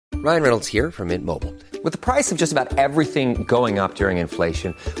Ryan Reynolds here from Mint Mobile. With the price of just about everything going up during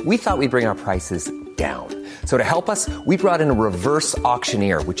inflation, we thought we'd bring our prices down. So to help us, we brought in a reverse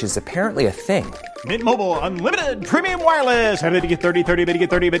auctioneer, which is apparently a thing. Mint Mobile Unlimited Premium Wireless. How to get 30, 30, bit to get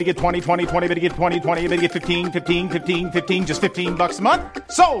 30, bit to get 20, 20, 20, bit to get 20, 20, bit to get 15, 15, 15, 15, just $15 a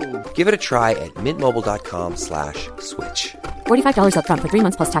month? Sold! Give it a try at mintmobile.com/switch. $45 up front for 3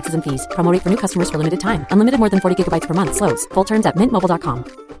 months plus taxes and fees. Promo rate for new customers for limited time. Unlimited more than 40 gigabytes per month. Slows full terms at mintmobile.com.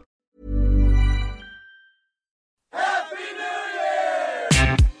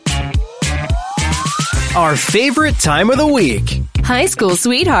 Our favorite time of the week. High school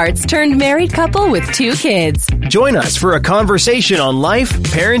sweethearts turned married couple with 2 kids. Join us for a conversation on life,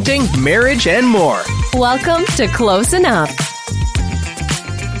 parenting, marriage, and more. Welcome to Close Enough.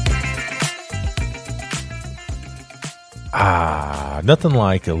 Nothing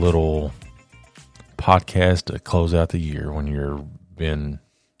like a little podcast to close out the year when you've been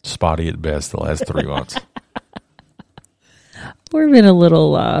spotty at best the last 3 months. We've been a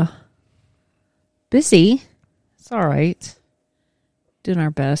little busy. It's all right. Doing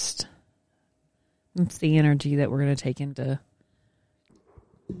our best. It's the energy that we're going to take into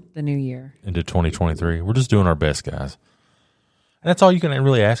the new year. Into 2023. We're just doing our best, guys. And that's all you can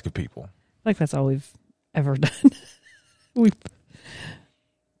really ask of people. Like that's all we've ever done.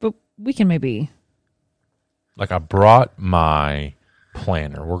 But we can maybe. Like I brought my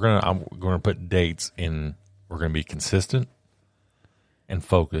planner. I'm gonna put dates in. We're gonna be consistent and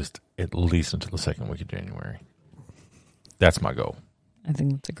focused at least until the second week of January. That's my goal. I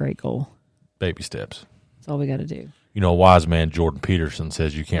think that's a great goal. Baby steps. That's all we got to do. You know, a wise man, Jordan Peterson,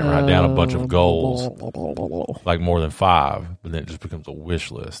 says you can't write down a bunch of goals, like more than 5, but then it just becomes a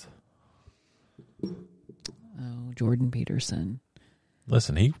wish list. Oh, Jordan Peterson.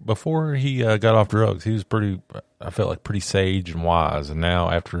 Listen, before he got off drugs, he was I felt like pretty sage and wise. And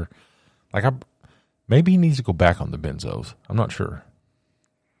now after, maybe he needs to go back on the benzos. I'm not sure.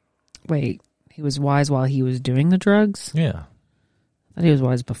 Wait, he was wise while he was doing the drugs? Yeah. I thought he was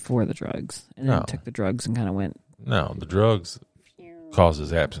wise before the drugs. And then No. took the drugs and kind of went. No, the drugs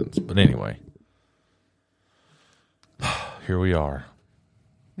causes absence. But anyway, here we are.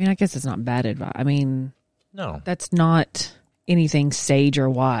 I mean, I guess it's not bad advice. I mean, no, that's not anything sage or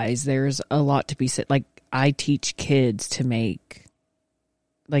wise. There's a lot to be said. Like, I teach kids to make,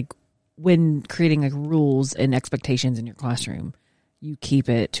 like, when creating like rules and expectations in your classroom, you keep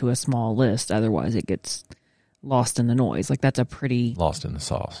it to a small list. Otherwise, it gets lost in the noise. Like, that's a pretty lost in the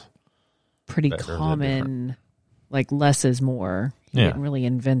sauce. Pretty common. Like, less is more. He didn't really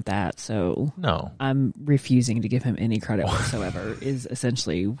invent that, so no, I'm refusing to give him any credit whatsoever. Is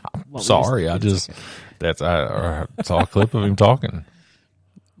essentially what sorry. I saw a clip of him talking.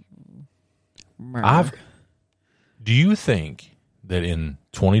 Do you think that in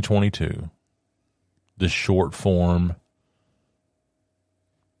 2022, the short form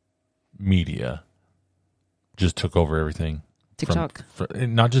media just took over everything? TikTok,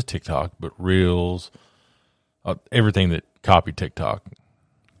 not just TikTok, but Reels, everything that copied TikTok.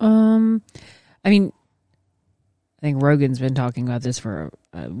 I mean, I think Rogan's been talking about this for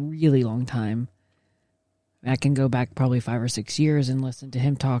a really long time. I can go back probably 5 or 6 years and listen to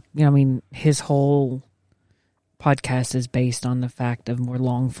him talk. You know, I mean, his whole podcast is based on the fact of more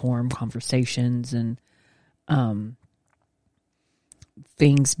long form conversations and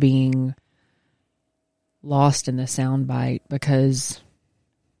things being lost in the soundbite because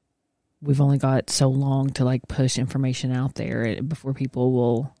we've only got so long to like push information out there before people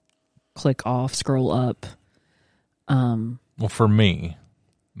will click off, scroll up. Well, for me,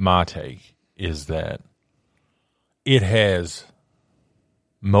 my take is that it has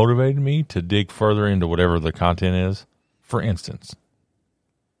motivated me to dig further into whatever the content is. For instance,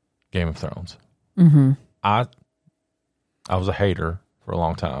 Game of Thrones. Mm-hmm. I was a hater for a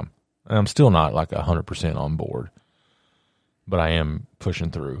long time. And I'm still not like 100% on board, but I am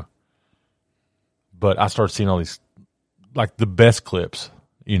pushing through. But I started seeing all these, like the best clips,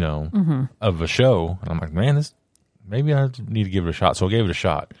 of a show. And I'm like, man, maybe I need to give it a shot. So I gave it a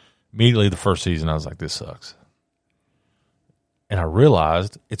shot. Immediately the first season, I was like, this sucks. And I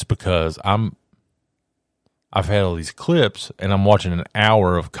realized it's because I've had all these clips and I'm watching an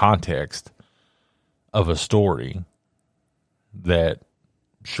hour of context of a story that,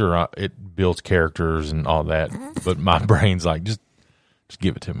 sure, it builds characters and all that, but my brain's like, just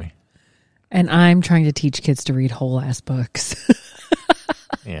give it to me. And I'm trying to teach kids to read whole ass books.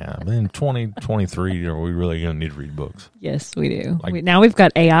 Yeah, but in 2023, are we really going to need to read books? Yes, we do. Now we've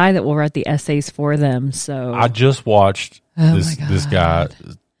got AI that will write the essays for them. So I just watched this guy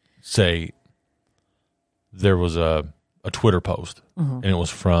say there was a a Twitter post, and it was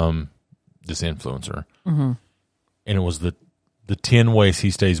from this influencer, and it was the 10 ways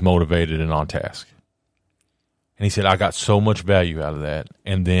he stays motivated and on task. And he said, I got so much value out of that.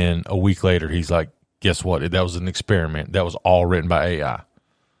 And then a week later, he's like, guess what? That was an experiment. That was all written by AI.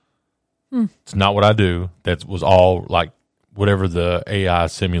 It's not what I do. That was all like whatever the AI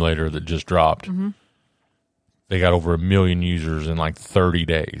simulator that just dropped. They got over 1 million users in like 30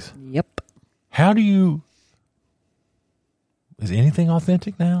 days. Yep. How do you... Is anything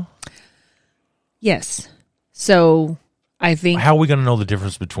authentic now? Yes. So I think... How are we going to know the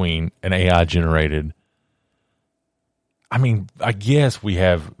difference between an AI generated... I mean, I guess we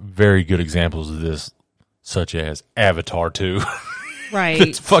have very good examples of this, such as Avatar 2. Right.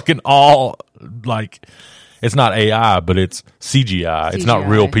 It's fucking all, like, it's not AI, but it's CGI. It's not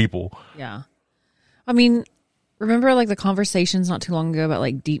real people. Yeah. I mean, remember, like, the conversations not too long ago about,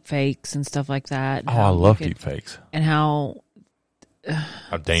 like, deep fakes and stuff like that? Oh, I love deep fakes. And how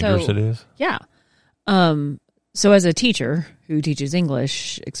dangerous it is. Yeah. So as a teacher who teaches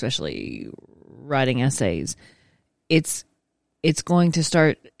English, especially writing essays, it's going to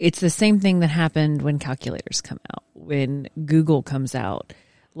start. It's the same thing that happened when calculators come out, when Google comes out.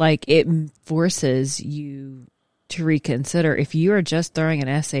 Like, it forces you to reconsider. If you are just throwing an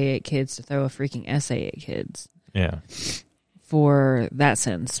essay at kids to throw a freaking essay at kids, yeah, for that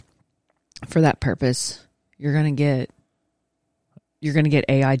sense, for that purpose, you're gonna get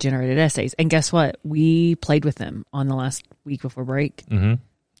AI generated essays. And guess what? We played with them on the last week before break.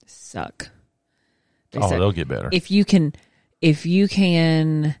 Suck. They'll get better. If you can,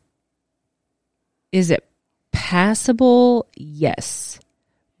 is it passable? Yes.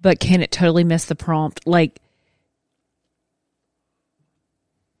 But can it totally miss the prompt? Like,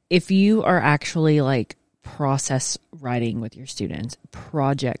 if you are actually like process writing with your students,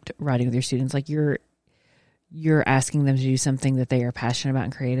 project writing with your students, like you're asking them to do something that they are passionate about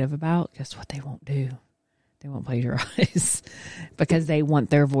and creative about, guess what they won't do? They won't plagiarize because they want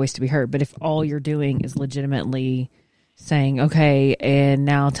their voice to be heard. But if all you're doing is legitimately saying, okay, and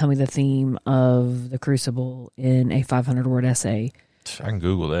now tell me the theme of The Crucible in a 500-word essay. I can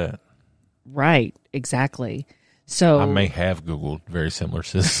Google that. Right, exactly. So I may have Googled very similar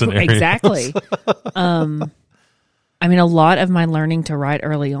scenarios. Exactly. I mean, a lot of my learning to write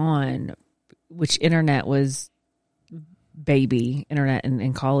early on, which internet was baby internet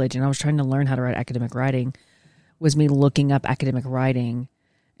in college, and I was trying to learn how to write academic writing, was me looking up academic writing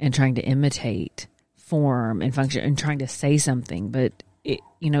and trying to imitate form and function and trying to say something. But it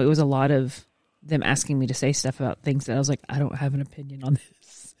was a lot of them asking me to say stuff about things that I was like, I don't have an opinion on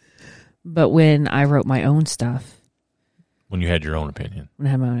this. But when I wrote my own stuff, when you had your own opinion, when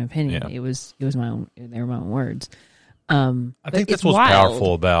I had my own opinion, yeah. it was my own. They were my own words. I think that's what's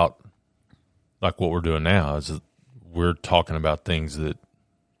powerful about like what we're doing now is that we're talking about things that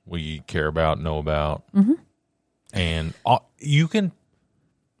we care about, know about. And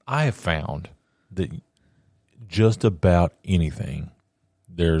I have found that just about anything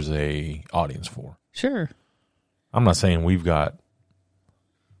there's a audience for. Sure. I'm not saying we've got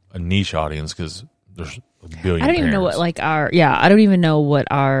a niche audience because there's a billion I don't even know what I don't even know what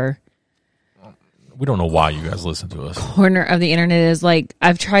our we don't know why you guys listen to us. Corner of the internet is like.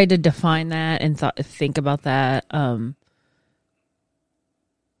 I've tried to define that and think about that. And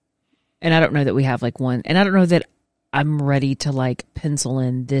I don't know that we have like one, and I don't know that I'm ready to like pencil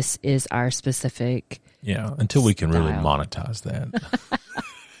in this is our specific. Yeah, until we can really monetize that.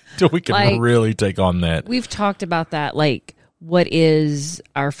 Until we can really take on that. We've talked about that. Like, what is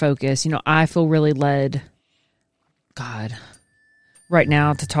our focus? I feel really led, God, right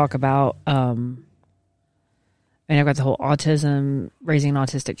now to talk about, and I've got the whole autism, raising an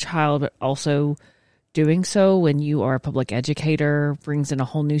autistic child, but also doing so when you are a public educator brings in a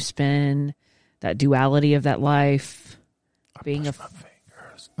whole new spin, that duality of that life. Being a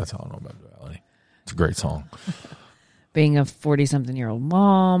fingers. That's all I know about duality. It's a great song. Being a 40-something-year-old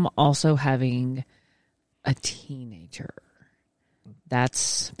mom, also having a teenager.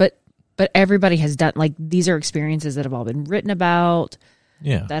 But everybody has done, like, these are experiences that have all been written about.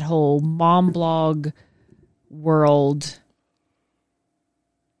 Yeah. That whole mom blog world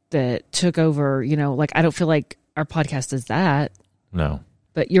that took over, like, I don't feel like our podcast is that. No.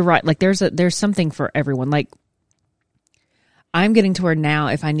 But you're right. Like, there's something for everyone. Like, I'm getting to where now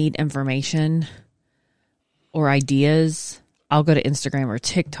if I need information or ideas, I'll go to Instagram or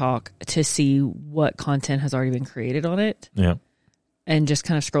TikTok to see what content has already been created on it. Yeah. And just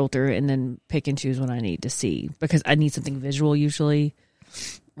kind of scroll through it and then pick and choose what I need to see. Because I need something visual usually,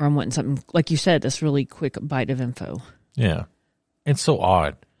 or I'm wanting something, like you said, this really quick bite of info. Yeah. It's so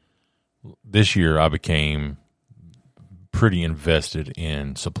odd. This year I became pretty invested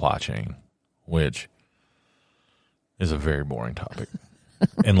in supply chain, which is a very boring topic,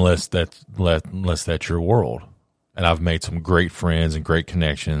 unless that's your world. And I've made some great friends and great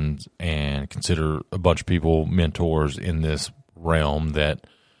connections, and consider a bunch of people mentors in this realm that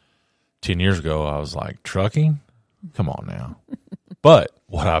 10 years ago I was like, trucking? Come on now. But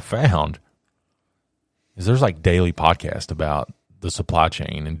what I found is there's like daily podcasts about the supply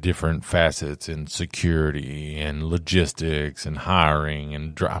chain and different facets and security and logistics and hiring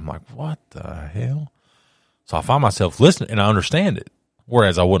and I'm like, what the hell? So I find myself listening and I understand it,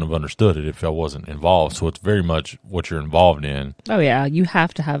 whereas I wouldn't have understood it if I wasn't involved. So it's very much what you're involved in. Oh yeah, you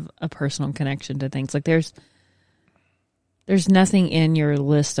have to have a personal connection to things. Like there's nothing in your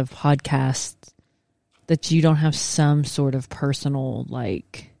list of podcasts that you don't have some sort of personal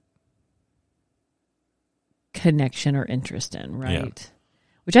like connection or interest in, right? Yeah.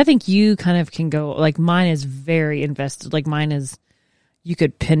 Which I think you kind of can go, like mine is very invested. Like mine is, you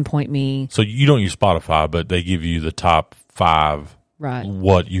could pinpoint me. So you don't use Spotify, but they give you the top 5, right?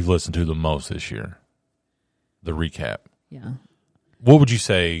 What you've listened to the most this year, the recap. Yeah. What would you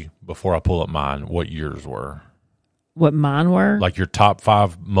say, before I pull up mine, what yours were? What mine were? Like your top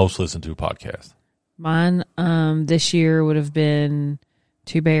 5 most listened to podcasts. Mine this year would have been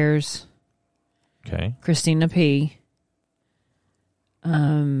Two Bears. Okay. Christina P.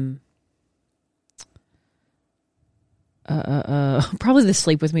 Probably the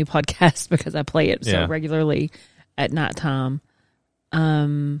Sleep With Me podcast because I play it so regularly at nighttime.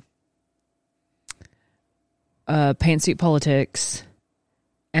 Pantsuit Politics,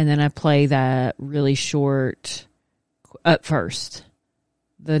 and then I play that really short Up First,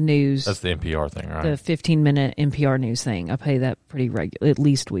 the news. That's the NPR thing, right? The 15-minute NPR news thing. I play that pretty regular, at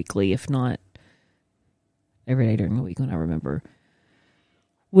least weekly, if not every day during the week when I remember.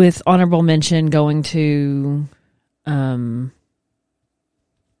 With honorable mention going to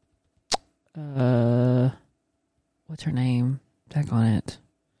what's her name? Back on it.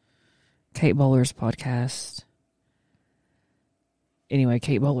 Kate Bowler's podcast. Anyway,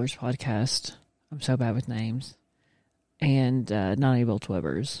 Kate Bowler's podcast. I'm so bad with names. And Nani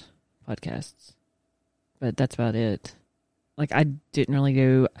Biltweber's podcasts. But that's about it. Like, I didn't really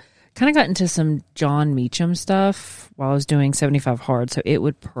do... Kind of got into some John Meacham stuff while I was doing 75 Hard, so it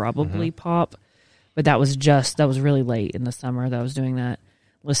would probably pop. But that was really late in the summer that I was doing that,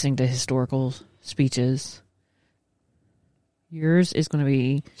 listening to historical speeches. Yours is going to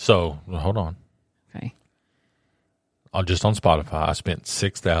be... So, hold on. Okay. Just on Spotify, I spent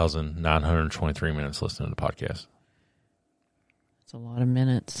 6,923 minutes listening to the podcast. That's a lot of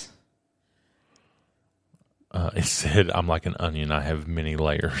minutes. It said, I'm like an onion. I have many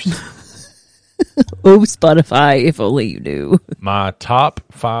layers. Oh, Spotify, if only you knew. My top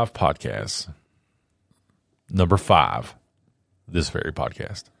 5 podcasts. Number 5, this very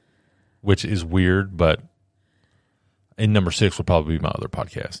podcast, which is weird, but and number 6 would probably be my other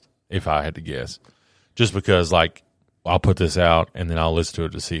podcast, if I had to guess. Just because, like, I'll put this out, and then I'll listen to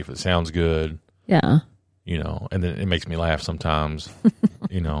it to see if it sounds good. Yeah. You know, and then it makes me laugh sometimes,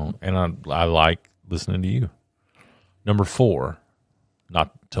 you know, and I like listening to you. Number 4,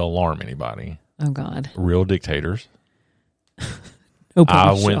 not to alarm anybody. Oh, God. Real Dictators.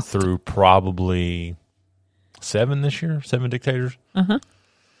 I went through probably 7 this year, 7 dictators. Uh-huh.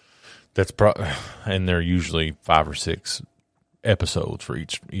 That's and they're usually 5 or 6 episodes for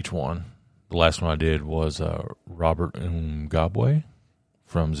each one. The last one I did was Robert Mugabe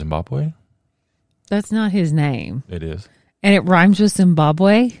from Zimbabwe. That's not his name. It is. And it rhymes with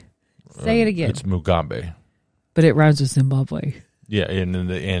Zimbabwe? Say it again. It's Mugabe. But it rhymes with Zimbabwe. Yeah,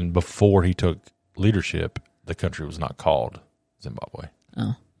 and before he took leadership, the country was not called Zimbabwe.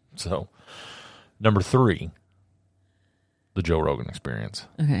 Oh. So, number 3, the Joe Rogan Experience.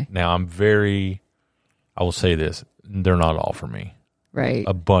 Okay. Now, I will say this, they're not all for me. Right.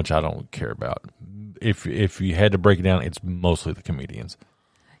 A bunch I don't care about. If you had to break it down, it's mostly the comedians.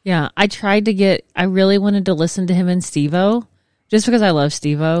 Yeah, I really wanted to listen to him and Steve-O, just because I love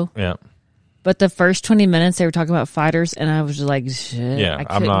Steve-O. Yeah. But the first 20 minutes, they were talking about fighters, and I was just like, shit. Yeah, I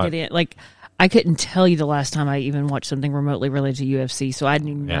couldn't get in. Like, I couldn't tell you the last time I even watched something remotely related to UFC, so I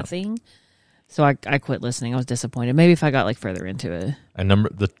knew nothing. So I quit listening. I was disappointed. Maybe if I got, like, further into it. And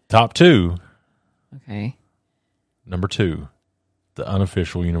the top 2. Okay. Number 2, the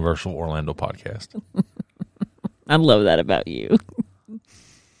unofficial Universal Orlando podcast. I love that about you.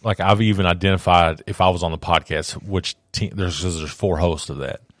 Like, I've even identified, if I was on the podcast, which team, there's 4 hosts of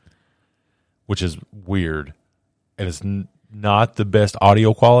that, which is weird. And it's not the best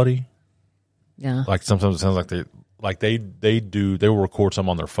audio quality. Yeah. Like, sometimes it sounds like they will record some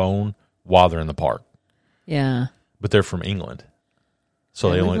on their phone while they're in the park. Yeah. but they're from England. So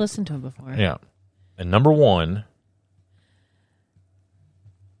Yeah, they we've only listened to him before. Yeah. And number 1,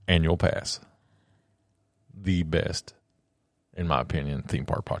 Annual Pass. The best, in my opinion, theme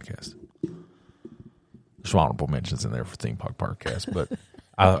park podcast. There's some honorable mentions in there for theme park podcast, but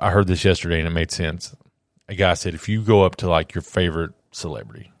I heard this yesterday and it made sense. A guy said, if you go up to like your favorite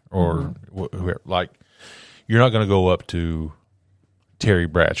celebrity or whoever, like you're not going to go up to Terry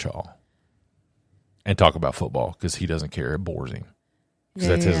Bradshaw and talk about football because he doesn't care. It bores him because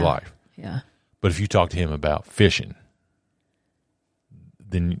that's his life. Yeah. But if you talk to him about fishing,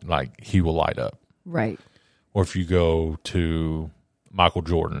 then like he will light up. Right. Or if you go to Michael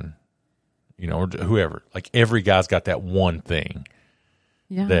Jordan, you know, or whoever, like every guy's got that one thing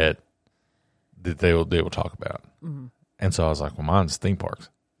that they will talk about. Mm-hmm. And so I was like, well, mine's theme parks.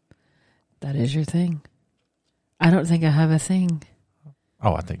 That is your thing. I don't think I have a thing.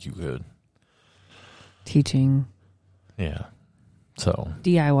 Oh, I think you could. Teaching. Yeah. So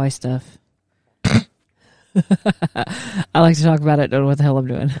DIY stuff. I like to talk about it, don't know what the hell I'm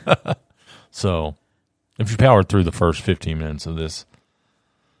doing. So if you powered through the first 15 minutes of this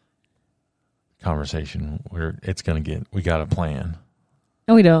conversation, we got a plan.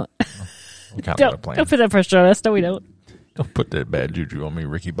 No, we don't. We kind of got a plan. Don't put that pressure on us. No, we don't. Don't put that bad juju on me,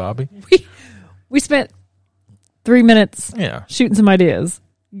 Ricky Bobby. We spent 3 minutes shooting some ideas.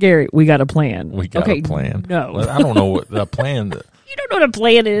 Gary, we got a plan. We got a plan. No. I don't know what the plan. You don't know what a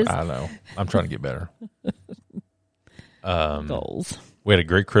plan is. I know. I'm trying to get better. Goals. We had a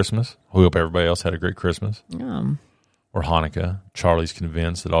great Christmas. We hope everybody else had a great Christmas. Or Hanukkah. Charlie's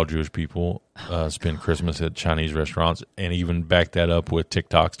convinced that all Jewish people spend Christmas at Chinese restaurants and even back that up with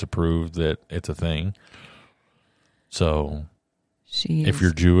TikToks to prove that it's a thing. So if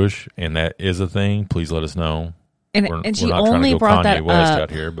you're Jewish and that is a thing, please let us know. And she we're not only trying to go brought Kanye that West up.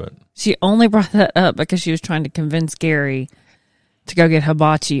 out here, but She only brought that up because she was trying to convince Gary to go get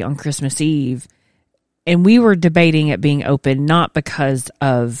hibachi on Christmas Eve. And we were debating it being open not because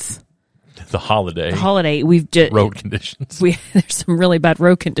of the holiday. We've just road conditions. There's some really bad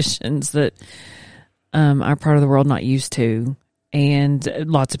road conditions that our part of the world not used to, and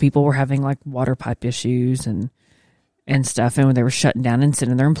lots of people were having like water pipe issues and stuff, and when they were shutting down and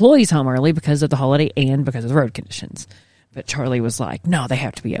sending their employees home early because of the holiday and because of the road conditions. But Charlie was like, "No, they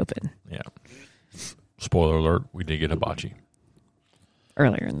have to be open." Yeah. Spoiler alert: we did get hibachi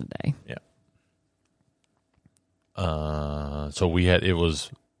earlier in the day. Yeah. So we had it was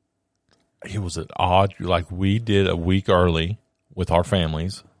an odd, like we did a week early with our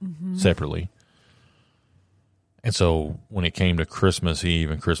families separately. And so when it came to Christmas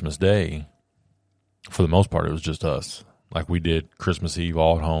Eve and Christmas Day, for the most part, it was just us. Like we did Christmas Eve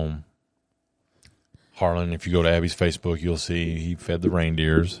all at home. Harlan, if you go to Abby's Facebook, you'll see he fed the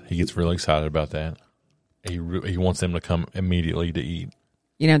reindeers. He gets really excited about that. He wants them to come immediately to eat.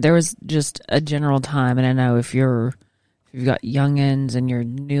 You know, there was just a general time, and I know if you've got youngins and you're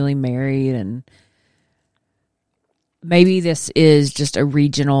newly married, and maybe this is just a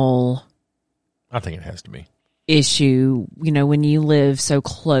regional. I think it has to be issue. You know, when you live so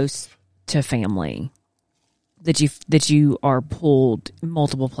close to family, that you are pulled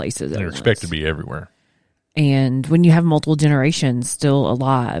multiple places. They're expected to be everywhere. And when you have multiple generations still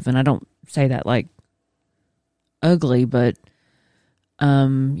alive, and I don't say that like ugly, but you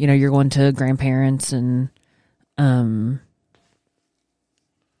know, you're going to grandparents and then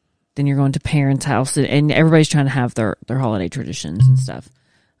you're going to parents' house, and everybody's trying to have their holiday traditions and stuff.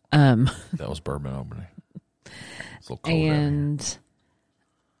 That was bourbon opening. It's a little cold.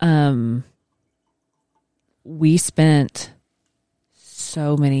 And we spent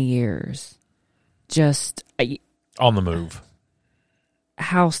so many years just on the move,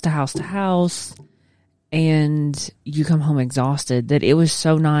 house to house to house, and you come home exhausted. That it was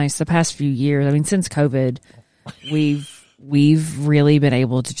so nice the past few years. I mean, since COVID, we've really been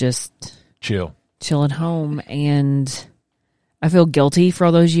able to just chill at home, and I feel guilty for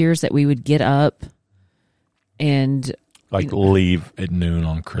all those years that we would get up and leave at noon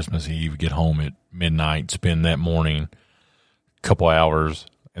on Christmas Eve, get home at midnight, spend that morning a couple hours,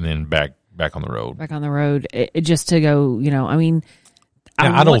 and then back on the road. Back on the road, just to go, you know, I mean.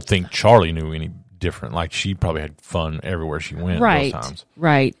 Now, I don't think Charlie knew any different. Like, she probably had fun everywhere she went those times.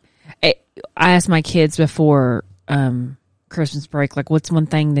 Right. I asked my kids before Christmas break, like, what's one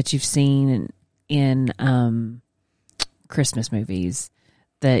thing that you've seen in Christmas movies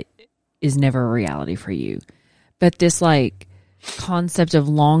that is never a reality for you? But this, like, concept of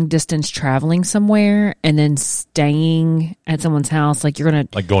long distance traveling somewhere and then staying at someone's house, like you're gonna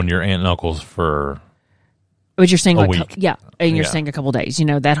going to your aunt and uncle's for but you're staying a like week. And you're staying a couple days, you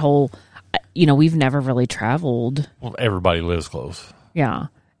know, that whole we've never really traveled. Well, everybody lives close. Yeah.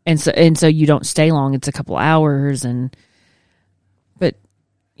 And so you don't stay long. It's a couple hours but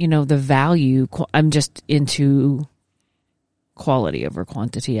the value, I'm just into quality over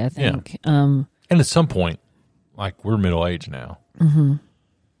quantity, I think. Yeah. And at some point, like we're middle-aged now. Mm-hmm.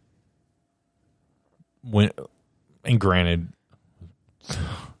 And granted,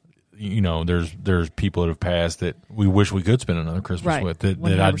 there's people that have passed that we wish we could spend another Christmas with.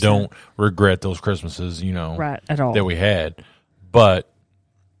 That I don't regret those Christmases, right, at all, that we had. But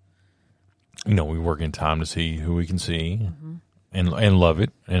we work in time to see who we can see, and love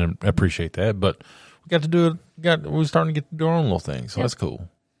it and appreciate that. But we got to do it. We're starting to get to do our own little thing, so that's cool.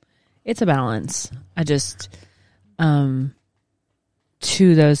 It's a balance. I just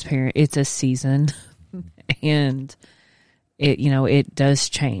to those parents, it's a season, and it does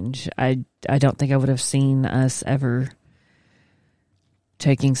change. I don't think I would have seen us ever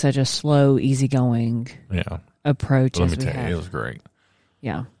taking such a slow, easygoing approach as we have. It was great.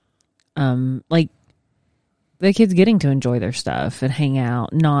 Yeah. Like the kids getting to enjoy their stuff and hang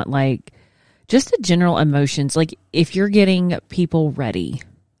out, not like just the general emotions. Like if you're getting people ready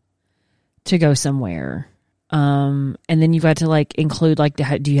to go somewhere, and then you got to like include like,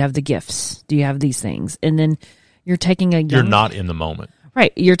 do you have the gifts? Do you have these things? And then you're taking you're not in the moment.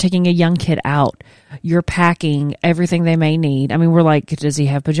 Right. You're taking a young kid out. You're packing everything they may need. I mean, we're like, does he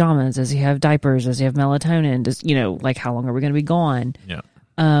have pajamas? Does he have diapers? Does he have melatonin? Does, like how long are we going to be gone? Yeah.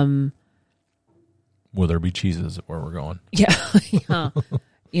 Will there be cheeses where we're going? Yeah.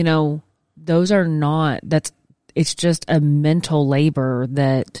 Yeah. Those are not, it's just a mental labor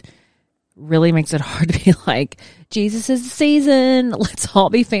that really makes it hard to be like, Jesus is the season. Let's all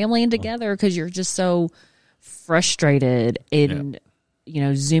be family and together, because you're just so frustrated in,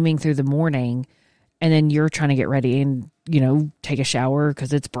 zooming through the morning, and then you're trying to get ready and, take a shower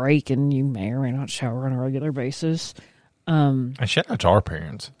because it's break and you may or may not shower on a regular basis. And shout out to our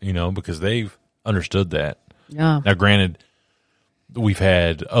parents, because they've understood that. Yeah. Now, granted, we've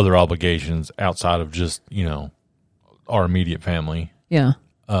had other obligations outside of just, our immediate family. Yeah.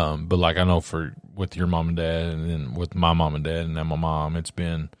 But like I know with your mom and dad, and then with my mom and dad, and then my mom, it's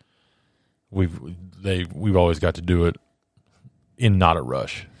been we've always got to do it in not a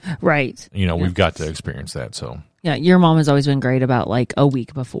rush. Right. We've got to experience that. So yeah, your mom has always been great about like a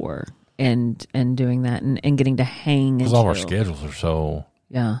week before and doing that and getting to hang. Because all of our schedules are so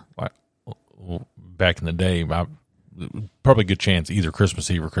like back in the day, probably a good chance either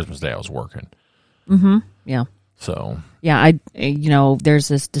Christmas Eve or Christmas Day I was working. Mm-hmm. Yeah. So yeah, there's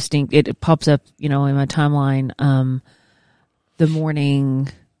this distinct. It pops up, in my timeline. The morning,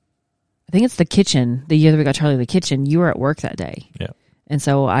 I think it's the kitchen. The year that we got Charlie the kitchen, you were at work that day. Yeah. And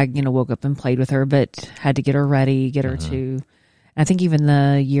so I, woke up and played with her, but had to get her ready, get her to. I think even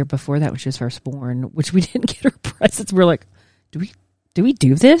the year before that, when she was first born, which we didn't get her presents, we're like, do we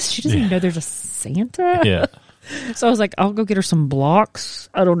do this? She doesn't even know there's a Santa. Yeah. So I was like, I'll go get her some blocks.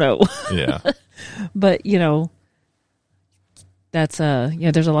 I don't know. Yeah. But that's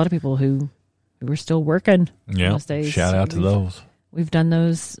there's a lot of people who are still working. Yeah. Those days. Shout out to those. We've done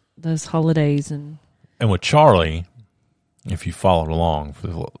those holidays and with Charlie, if you followed along,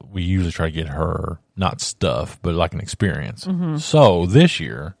 we usually try to get her not stuff, but like an experience. Mm-hmm. So this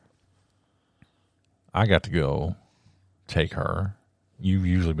year, I got to go take her. You've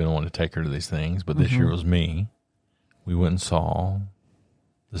usually been the one to take her to these things, but this year it was me. We went and saw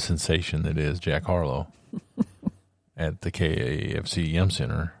the sensation that is Jack Harlow at the KAFC Yum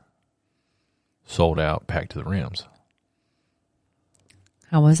Center. Sold out, packed to the rims.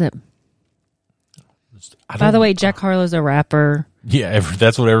 How was it? By the way, Jack Harlow's a rapper. Yeah,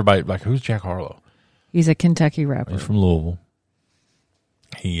 that's what everybody like. Who's Jack Harlow? He's a Kentucky rapper. He's from Louisville.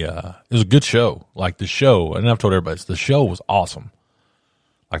 It was a good show. Like the show, and I've told everybody, the show was awesome.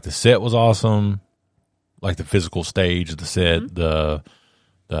 Like the set was awesome. Like the physical stage, the set, the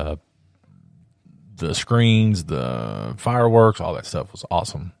screens, the fireworks, all that stuff was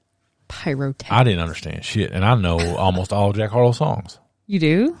awesome. Pyrotechnics. I didn't understand shit, and I know almost all Jack Harlow songs. You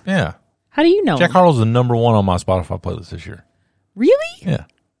do? Yeah. How do you know? Jack Harlow's the number one on my Spotify playlist this year. Really? Yeah.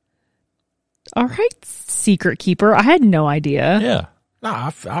 All right, secret keeper. I had no idea. Yeah.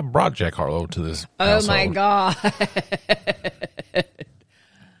 No, I brought Jack Harlow to this. Oh household. my God.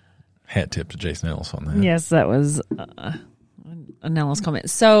 Hat tip to Jason Ellis on that. Yes, that was an Ellis comment.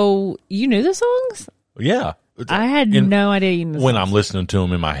 So you knew the songs? Yeah. I had no idea you knew the when songs. I'm listening to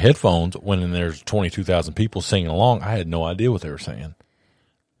them in my headphones, when there's 22,000 people singing along, I had no idea what they were saying.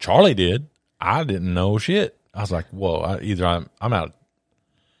 Charlie did. I didn't know shit. I was like, whoa, I'm out.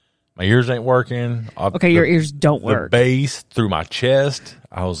 My ears ain't working. Okay, your ears don't The work. bass through my chest.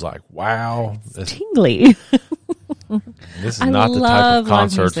 I was like, wow. Tingly. This is I not the type love of live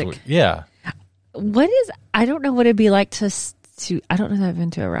concerts. music. Yeah. I don't know what it'd be like to I don't know that I've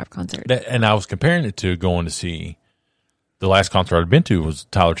been to a rap concert. And I was comparing it to going to see the last concert I'd been to was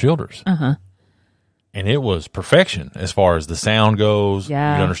Tyler Childers. Uh-huh. And it was perfection as far as the sound goes.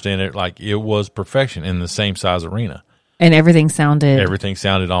 Yeah. You understand it? Like, it was perfection in the same size arena. And everything sounded. Everything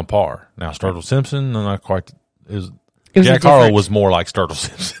sounded on par. Now, Sturgill Simpson, not quite. It was Jack Harlow was more like Sturgill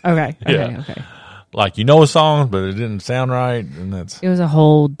Simpson. Okay. Yeah. Okay. Like, you know his songs, but it didn't sound right. And that's. It was a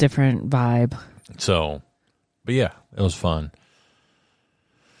whole different vibe. So, but yeah, it was fun.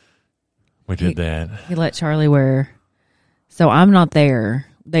 We did that. He let Charlie wear. So I'm not there.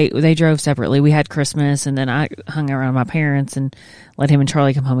 They drove separately. We had Christmas, and then I hung around my parents and let him and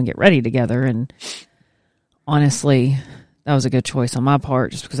Charlie come home and get ready together. And honestly, that was a good choice on my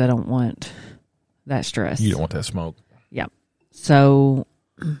part, just because I don't want that stress. You don't want that smoke. Yeah. So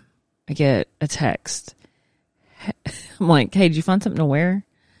I get a text. I'm like, hey, did you find something to wear?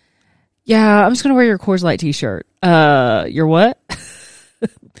 Yeah, I'm just going to wear your Coors Light t-shirt. Your what?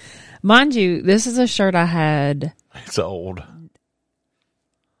 Mind you, this is a shirt I had. It's old.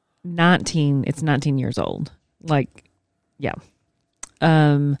 19. It's 19 years old. Like, yeah.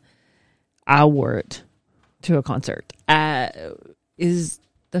 I wore it to a concert. Is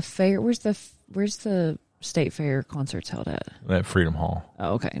the fair? Where's the state fair concerts held at? At Freedom Hall.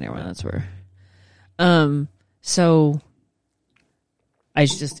 Oh, okay. Never mind. That's where. So I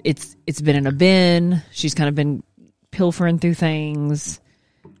just it's been in a bin. She's kind of been pilfering through things.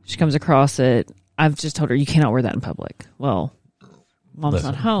 She comes across it. I've just told her you cannot wear that in public. Well, mom's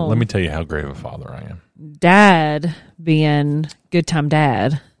not home. Let me tell you how great of a father I am. Dad being good time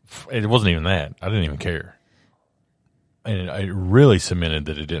dad. It wasn't even that. I didn't even care. And it really cemented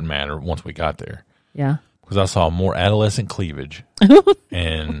that it didn't matter once we got there. Yeah. Because I saw more adolescent cleavage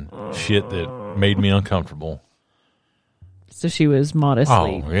and shit that made me uncomfortable. So she was modestly.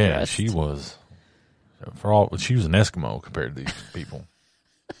 Oh, yeah. dressed. She was. She was an Eskimo compared to these people.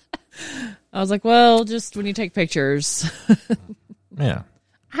 I was like, well, just when you take pictures. Yeah.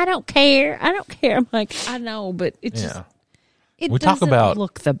 I don't care. I'm like, I know, but it just. Yeah. It We talk doesn't about-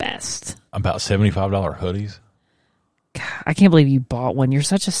 look the best. About $75 hoodies. God, I can't believe you bought one. You're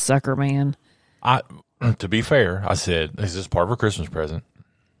such a sucker, man. To be fair, I said, is this part of a Christmas present?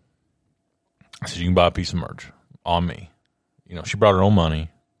 I said, you can buy a piece of merch on me. You know, she brought her own money.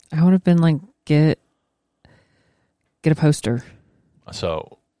 I would have been like, get a poster.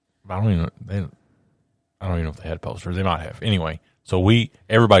 So I don't even know if they had posters. They might have. Anyway, so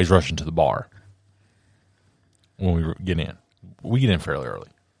everybody's rushing to the bar when we get in. We get in fairly early.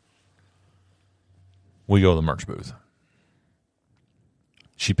 We go to the merch booth.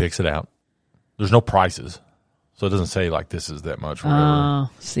 She picks it out. There's no prices, so it doesn't say like this is that much or whatever.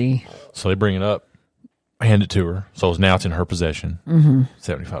 See. So they bring it up, hand it to her. So now it's in her possession.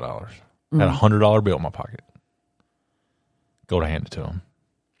 $75. Had a $100 bill in my pocket. Go to hand it to them.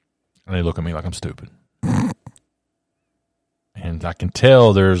 And they look at me like I'm stupid. And I can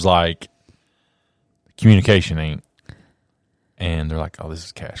tell there's like communication ain't. And they're like, oh, this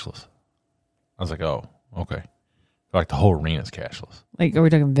is cashless. I was like, oh, okay. Like the whole arena's cashless. Like, are we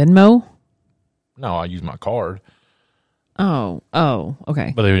talking Venmo? No, I use my card. Oh,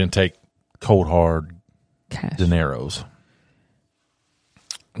 okay. But they didn't take cold hard Cash. dineros.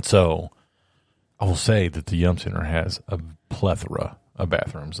 So I will say that the Yum Center has a plethora of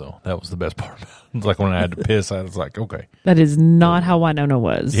bathrooms, though. That was the best part. It's like when I had to piss, I was like, okay. That is not how Winona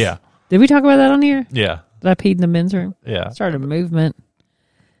was. Yeah. Did we talk about that on here? Yeah. Did I peed in the men's room? Yeah. Started a movement.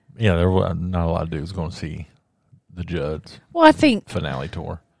 Yeah, there were not a lot of dudes going to see the Judds Well, I think. finale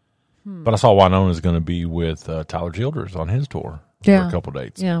tour. But I saw Winona's going to be with Tyler Childers on his tour for Yeah. a couple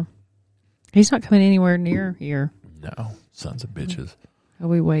dates. Yeah. He's not coming anywhere near here. No, sons of bitches.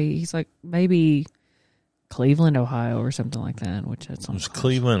 He's like maybe Cleveland, Ohio, or something like that. Which that's It was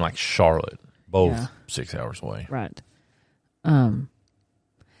Cleveland, like Charlotte, both Yeah. 6 hours away. right.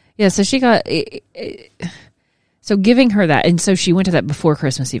 Yeah. So she got. So giving her that, and so she went to that before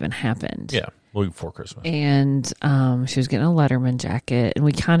Christmas even happened. Yeah, week before Christmas. And she was getting a Letterman jacket, and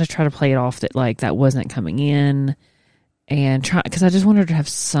we kind of try to play it off that like that wasn't coming in, and try because I just wanted her to have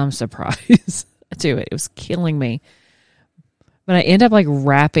some surprise to it. It was killing me. But I end up like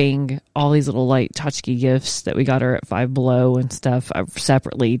wrapping all these little like tchotchke gifts that we got her at Five Below and stuff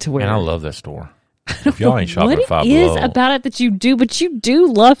separately to where. And I love that store. If y'all ain't shopping at Five What it is Below, about it that you do, but you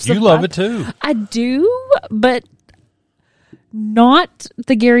do love. you love it too. I do, but not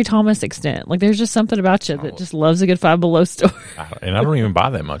the Gary Thomas extent. Like, there's just something about you that just loves a good Five Below store. And I don't even buy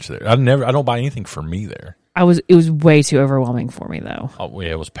that much there. I don't buy anything for me there. It was way too overwhelming for me, though. Oh,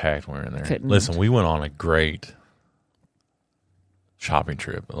 yeah, it was packed when we were in there. Couldn't. Listen, we went on a great shopping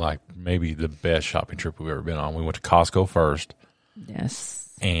trip, like maybe the best shopping trip we've ever been on. We went to Costco first. Yes.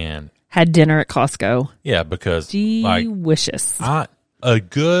 And had dinner at Costco. Yeah, because delicious. A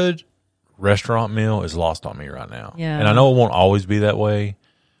good restaurant meal is lost on me right now. Yeah. And I know it won't always be that way,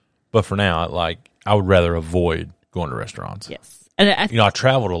 but for now, I would rather avoid going to restaurants. Yes. And I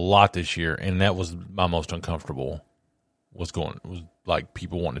traveled a lot this year, and that was my most uncomfortable. Was like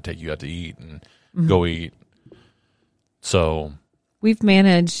people wanting to take you out to eat and go eat. So we've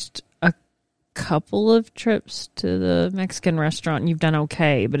managed a couple of trips to the Mexican restaurant, and you've done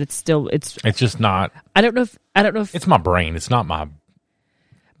okay, but it's just not. I don't know if it's my brain. It's not my.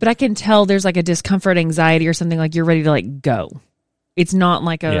 But I can tell there's like a discomfort, anxiety, or something, like you're ready to like go. It's not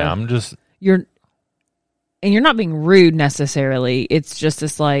like a. Yeah, I'm just. And you're not being rude necessarily. It's just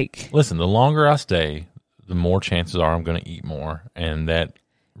this like. Listen, the longer I stay, the more chances are I'm going to eat more, and that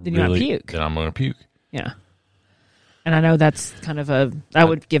then really, you puke. Then I'm going to puke. Yeah, and I know that's kind of that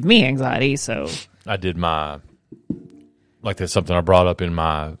would give me anxiety. So I did that's something I brought up in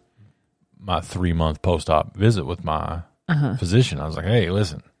my 3-month post-op visit with my physician. I was like, hey,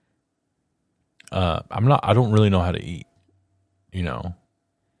 listen, I don't really know how to eat.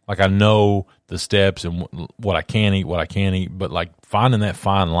 Like I know the steps and what I can eat, what I can't eat, but like finding that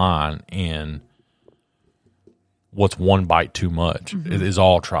fine line in what's one bite too much it is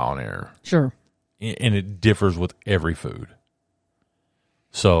all trial and error. Sure. And it differs with every food.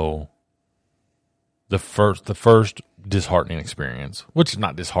 So the first disheartening experience, which is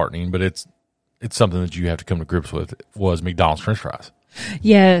not disheartening, but it's something that you have to come to grips with, was McDonald's French fries.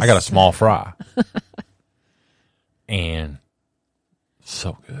 Yes. I got a small fry. And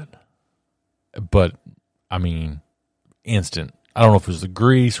so good. But, I mean, instant. I don't know if it was the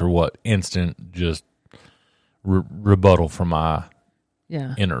grease or what. Instant, just rebuttal from my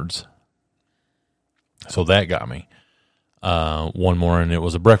innards. So that got me. One more, and it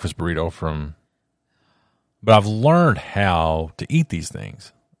was a breakfast burrito But I've learned how to eat these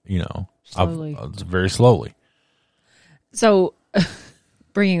things, Slowly. Very slowly. So,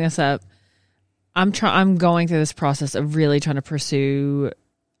 bringing this up, I'm going through this process of really trying to pursue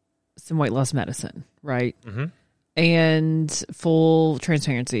some weight loss medicine, right? Mm-hmm. And full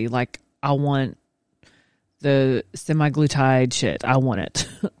transparency, like I want the semaglutide shit. I want it.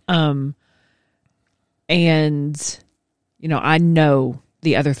 And I know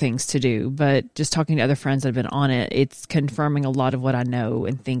the other things to do, but just talking to other friends that have been on it, it's confirming a lot of what I know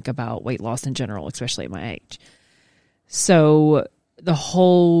and think about weight loss in general, especially at my age. So the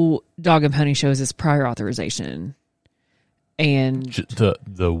whole Dog and Pony Show is this prior authorization, and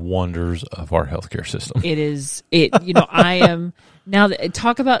the wonders of our healthcare system. It is I am now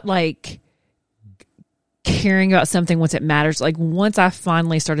talk about like caring about something once it matters. Like once I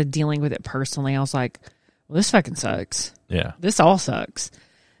finally started dealing with it personally, I was like, well, this fucking sucks. Yeah, this all sucks.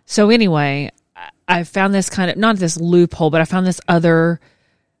 So anyway, I found this kind of, not this loophole, but I found this other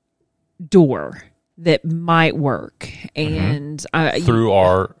door that might work, and through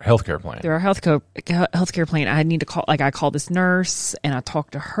our healthcare plan. Through our healthcare plan, I need to call. Like I call this nurse, and I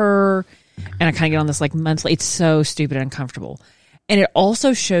talk to her, and I kind of get on this like monthly. It's so stupid and uncomfortable, and it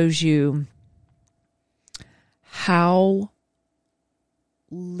also shows you how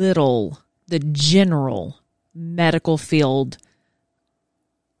little the general medical field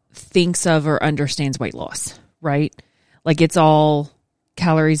thinks of or understands weight loss. Right? Like it's all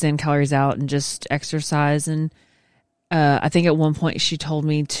calories in, calories out, and just exercise. And I think at one point she told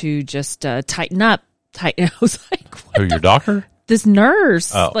me to just tighten up. I was like, what? Who, your doctor? This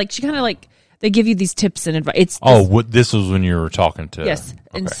nurse. Oh. Like she kind of like, they give you these tips and advice. This was when you were talking to. Yes.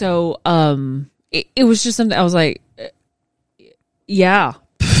 Okay. And so it was just something I was like, yeah.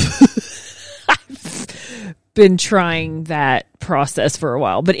 I've been trying that process for a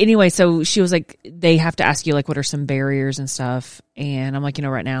while. But anyway, so she was like, they have to ask you like what are some barriers and stuff. And I'm like,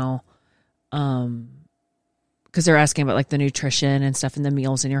 right now, because they're asking about like the nutrition and stuff and the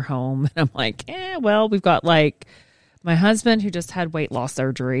meals in your home. And I'm like, well, we've got like my husband who just had weight loss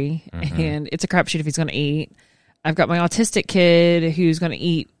surgery, and it's a crapshoot if he's going to eat. I've got my autistic kid who's going to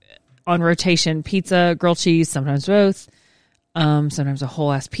eat on rotation pizza, grilled cheese, sometimes both, sometimes a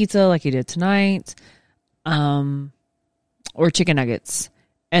whole ass pizza like he did tonight, or chicken nuggets.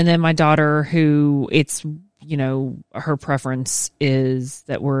 And then my daughter, who it's, her preference is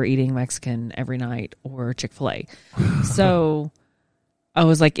that we're eating Mexican every night or Chick-fil-A. So I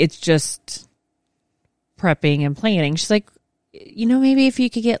was like, it's just prepping and planning. She's like, maybe if you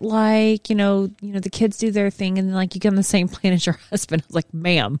could get like, the kids do their thing and like you get on the same plan as your husband. I was like,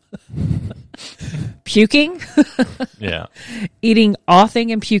 ma'am, puking, Yeah. eating,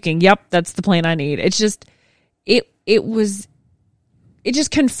 offing and puking. Yep. That's the plan I need. It's just, it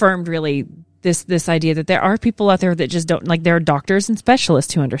just confirmed really this idea that there are people out there that just don't, like, there are doctors and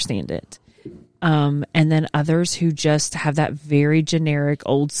specialists who understand it. And then others who just have that very generic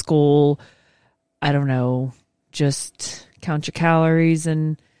old school, I don't know, just count your calories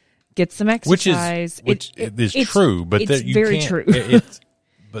and get some exercise. Which is true, but it's you very can't, true.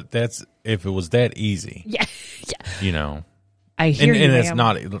 but that's if it was that easy. Yeah. I hear you, and ma'am. it's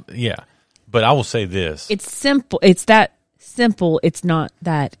not. Yeah, but I will say this: it's simple. It's that simple. It's not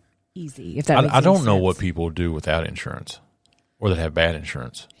that easy. If that makes I don't any know sense. what people do without insurance, or that have bad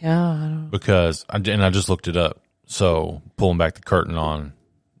insurance. Yeah, I don't. Because I just looked it up. So pulling back the curtain on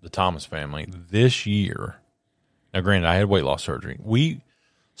the Thomas family this year. Now, granted, I had weight loss surgery. With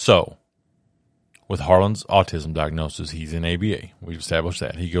Harlan's autism diagnosis, he's in ABA. We've established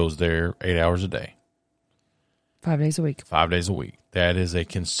that. He goes there 8 hours a day. 5 days a week. 5 days a week. That is a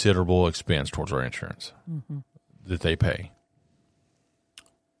considerable expense towards our insurance that they pay.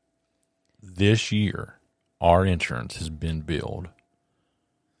 This year, our insurance has been billed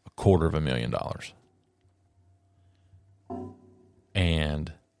 $250,000.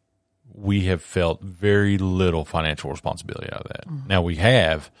 And we have felt very little financial responsibility out of that. Now, we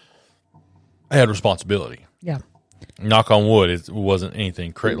have had responsibility. Yeah. Knock on wood, it wasn't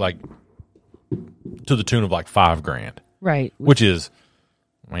anything like to the tune of like $5,000. Right. Which is,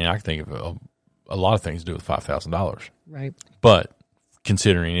 I mean, I can think of a lot of things to do with $5,000. Right. But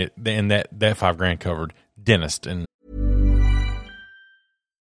considering it, and that $5,000 covered dentist and.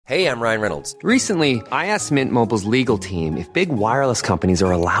 Hey, I'm Ryan Reynolds. Recently, I asked Mint Mobile's legal team if big wireless companies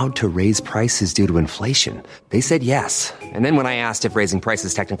are allowed to raise prices due to inflation. They said yes. And then when I asked if raising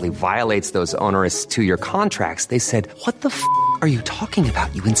prices technically violates those onerous 2-year contracts, they said, "What the f*** are you talking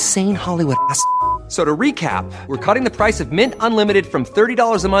about, you insane Hollywood ass?" So to recap, we're cutting the price of Mint Unlimited from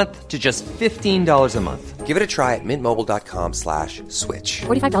 $30 a month to just $15 a month. Give it a try at mintmobile.com/switch.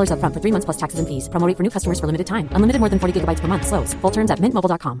 $45 up front for 3 months plus taxes and fees. Promo rate for new customers for limited time. Unlimited more than 40 gigabytes per month. Slows full terms at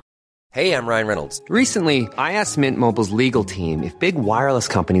mintmobile.com. Hey, I'm Ryan Reynolds. Recently, I asked Mint Mobile's legal team if big wireless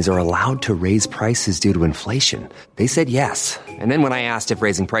companies are allowed to raise prices due to inflation. They said yes. And then when I asked if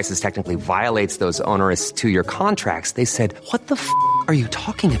raising prices technically violates those onerous 2-year contracts, they said, "What the f*** are you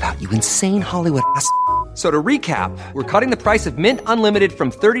talking about, you insane Hollywood ass?" So to recap, we're cutting the price of Mint Unlimited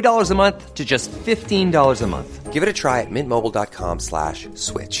from $30 a month to just $15 a month. Give it a try at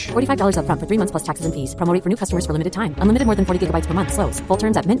mintmobile.com/switch. $45 up front for 3 months plus taxes and fees. Promo rate for new customers for limited time. Unlimited more than 40 gigabytes per month. Slows full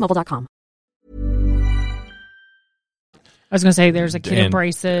terms at mintmobile.com. I was going to say there's a kid of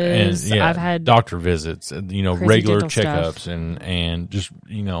braces. And, yeah, I've had doctor visits, regular dental checkups stuff. and just,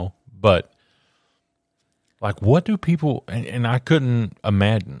 but like what do people, and I couldn't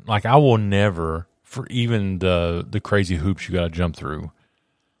imagine, like I will never, for even the crazy hoops you got to jump through.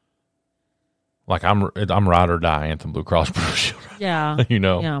 Like I'm ride or die Anthem Blue Cross Blue Shield. Yeah.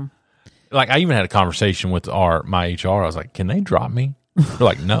 Yeah. Like I even had a conversation with my HR. I was like, "Can they drop me?" They're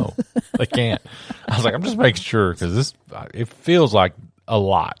like, "No, they can't." I was like, "I'm just making sure because it feels like a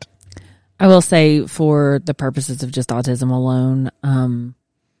lot." I will say, for the purposes of just autism alone,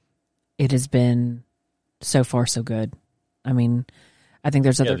 it has been so far so good. I mean, I think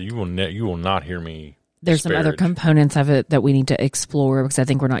there's other. You will not hear me. There's some other components of it that we need to explore because I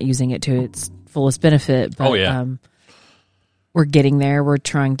think we're not using it to its fullest benefit. But, we're getting there. We're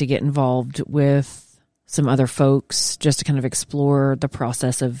trying to get involved with some other folks just to kind of explore the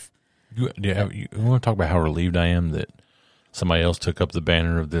process of. You want to talk about how relieved I am that somebody else took up the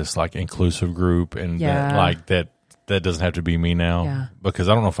banner of this like inclusive group and that doesn't have to be me now. Yeah. Because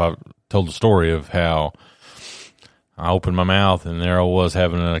I don't know if I told the story of how I opened my mouth and there I was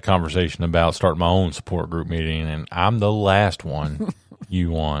having a conversation about starting my own support group meeting, and I'm the last one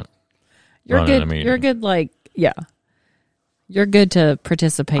you want. You're good. You're good. You're good to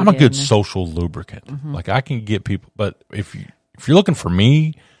participate. I'm a good social lubricant. Mm-hmm. Like I can get people, but if you're looking for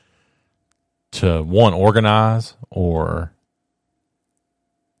me to organize, or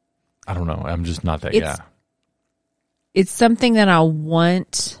I don't know, I'm just not that guy. It's something that I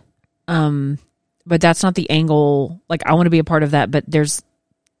want, but that's not the angle. Like I want to be a part of that, but there's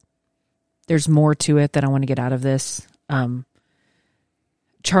more to it that I want to get out of this.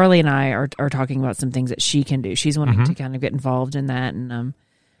 Charlie and I are talking about some things that she can do. She's wanting to kind of get involved in that and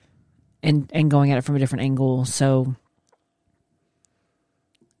going at it from a different angle. So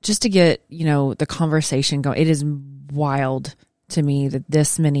just to get, the conversation going, it is wild to me that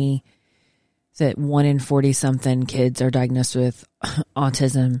this many that 1 in 40 something kids are diagnosed with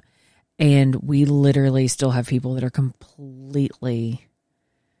autism, and we literally still have people that are completely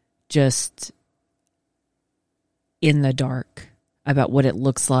just in the dark about what it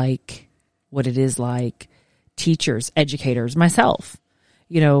looks like, what it is like. Teachers, educators, myself,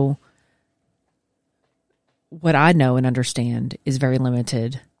 what I know and understand is very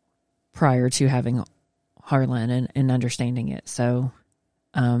limited prior to having Harlan and understanding it. So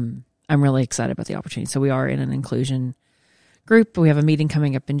I'm really excited about the opportunity. So we are in an inclusion group. We have a meeting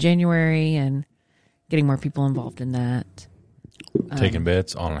coming up in January and getting more people involved in that. Taking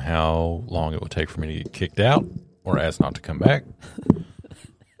bets on how long it will take for me to get kicked out or asked not to come back.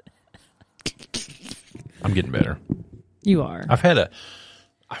 I'm getting better. You are. I've had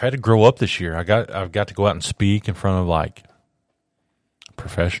to grow up this year. I've got to go out and speak in front of like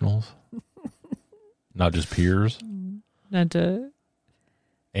professionals, not just peers.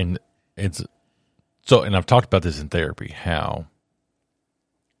 And it's so, and I've talked about this in therapy, how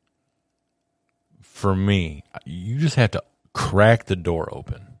for me, you just have to crack the door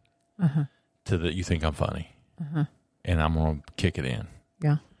open to that you think I'm funny, and I'm going to kick it in.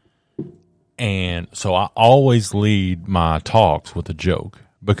 Yeah. And so I always lead my talks with a joke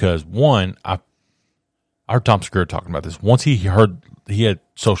because one, I heard Tom Segura talking about this. Once he had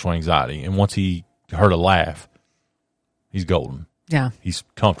social anxiety, and once he heard a laugh, he's golden. Yeah. He's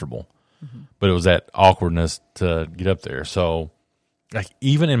comfortable. But it was that awkwardness to get up there. So like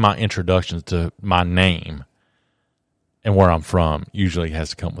even in my introductions to my name and where I'm from, usually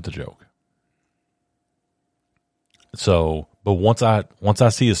has to come with a joke. So, but once I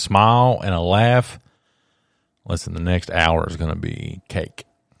see a smile and a laugh, listen, the next hour is going to be cake.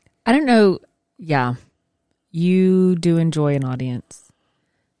 I don't know. Yeah. You do enjoy an audience.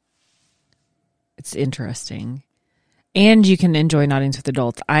 It's interesting. And you can enjoy an audience with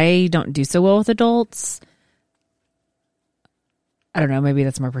adults. I don't do so well with adults. I don't know. Maybe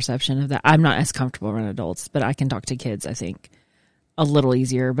that's my perception of that. I'm not as comfortable around adults, but I can talk to kids, I think, a little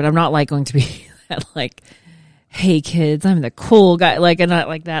easier. But I'm not like going to be that like, hey kids, I'm the cool guy. Like, and not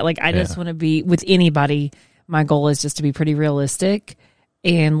like that. Like, I just want to be with anybody. My goal is just to be pretty realistic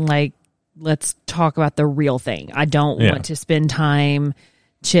and like, let's talk about the real thing. I don't want to spend time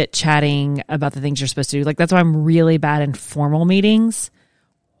chit-chatting about the things you're supposed to do. Like, that's why I'm really bad in formal meetings.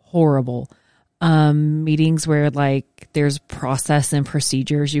 Horrible. Meetings where like there's process and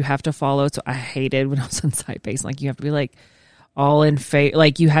procedures you have to follow. So I hated when I was on site-based. Like, you have to be like all in favor.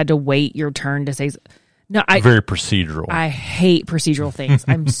 Like, you had to wait your turn to say. No, very procedural. I hate procedural things.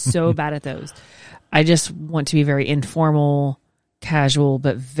 I'm so bad at those. I just want to be very informal, casual,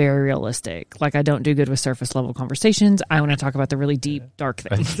 but very realistic. Like, I don't do good with surface level conversations. I want to talk about the really deep, dark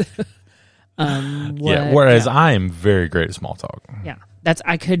things. Whereas I am very great at small talk. Yeah.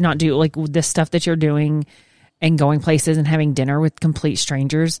 I could not do like this stuff that you're doing and going places and having dinner with complete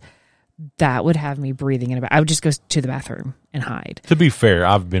strangers. That would have me breathing in I would just go to the bathroom and hide. To be fair,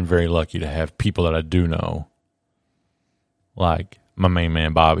 I've been very lucky to have people that I do know, like my main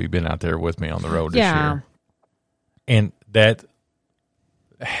man Bobby, been out there with me on the road this year. And that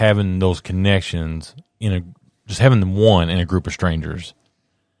having those connections just having them one in a group of strangers,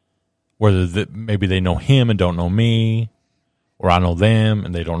 whether maybe they know him and don't know me, or I know them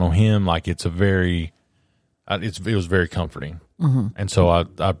and they don't know him, like it was very comforting. And so I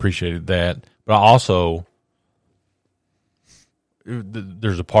appreciated that. But I also,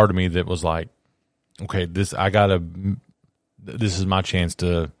 there's a part of me that was like, okay, this is my chance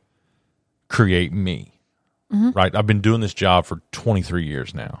to create me. Right? I've been doing this job for 23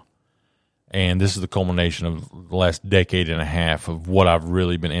 years now. And this is the culmination of the last decade and a half of what I've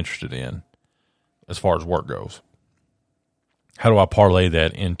really been interested in as far as work goes. How do I parlay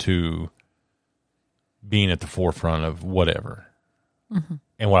that into being at the forefront of whatever?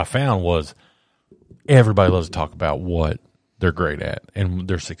 And what I found was everybody loves to talk about what they're great at and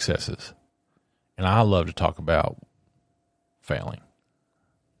their successes. And I love to talk about failing.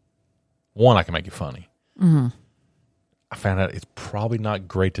 One, I can make it funny. I found out it's probably not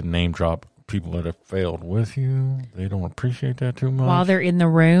great to name drop people that have failed with you. They don't appreciate that too much. While they're in the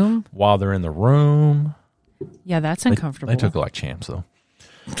room? Yeah, that's uncomfortable. They took it like champs, though.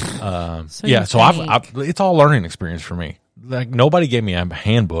 So it's all learning experience for me. Like, nobody gave me a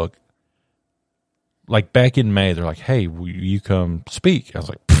handbook. Like, back in May, they're like, hey, will you come speak? I was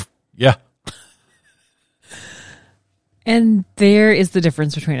like, yeah. And there is the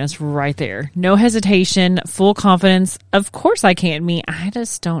difference between us right there. No hesitation, full confidence. Of course I can. I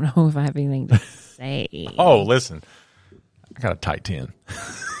just don't know if I have anything to say. Oh, listen. I got a tight 10.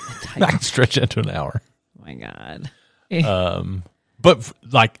 I can stretch it to an hour. Oh, my God. But,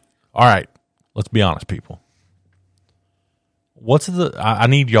 like, all right, let's be honest, people. I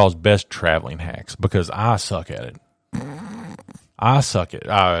need y'all's best traveling hacks because I suck at it.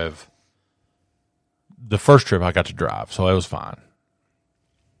 The first trip I got to drive, so it was fine.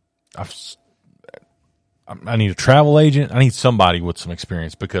 I need a travel agent. I need somebody with some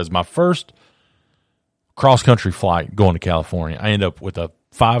experience because my first cross-country flight going to California, I ended up with a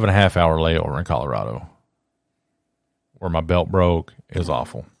 5.5-hour layover in Colorado where my belt broke. It was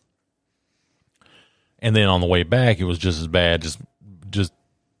awful. And then on the way back, it was just as bad, just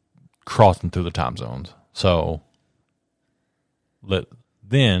crossing through the time zones. So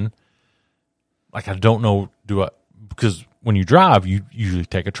then, like, I don't know, because when you drive, you usually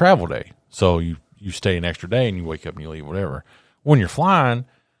take a travel day. So you stay an extra day and you wake up and you leave, whatever. When you're flying,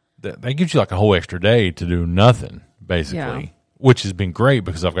 that gives you like a whole extra day to do nothing, basically, which has been great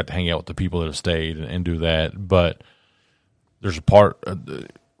because I've got to hang out with the people that have stayed and do that. But there's a part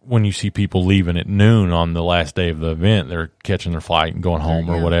when you see people leaving at noon on the last day of the event, they're catching their flight and going home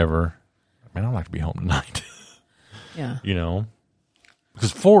or whatever. Man, I'd like to be home tonight. Yeah. You know,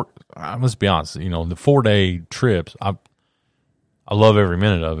 because let's be honest, you know, the 4-day trips, I love every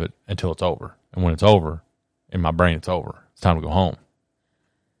minute of it until it's over. And when it's over, in my brain, it's over. It's time to go home.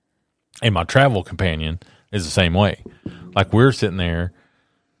 And my travel companion is the same way. Like, we're sitting there,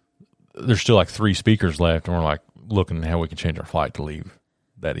 there's still like 3 speakers left, and we're like looking at how we can change our flight to leave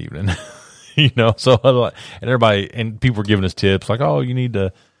that evening. You know, so, and everybody, and people were giving us tips like, oh, you need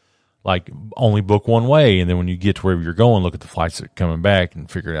to like only book one way, and then when you get to wherever you're going, look at the flights that are coming back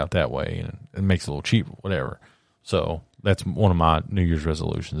and figure it out that way, and it makes it a little cheaper, whatever. So that's one of my New Year's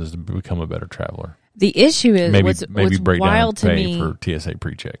resolutions, is to become a better traveler. The issue is maybe what's break wild down to pay me for TSA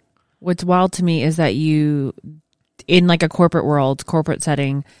pre-check. What's wild to me is that you, in like a corporate world, corporate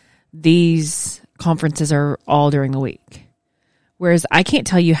setting, these conferences are all during the week. Whereas I can't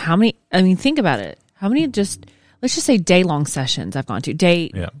tell you how many, I mean, think about it. How many let's just say day-long sessions I've gone to, day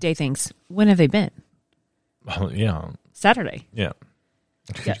things. When have they been? Yeah. Saturday. Yeah.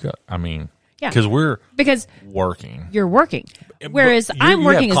 Yeah. Because working. You're working. Whereas I'm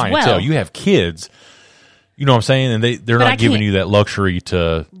working as well. You have kids. You know what I'm saying? And they're not giving you that luxury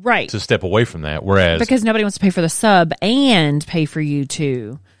to step away from that. Whereas because nobody wants to pay for the sub and pay for you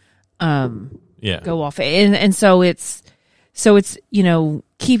to go off. And so it's you know,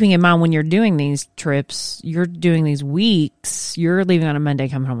 keeping in mind when you're doing these trips, you're doing these weeks, you're leaving on a Monday,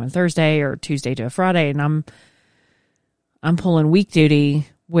 coming home on Thursday or Tuesday to a Friday, and I'm pulling week duty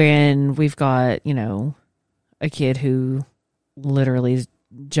when we've got, you know, a kid who literally is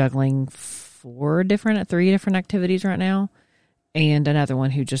juggling 3 different activities right now, and another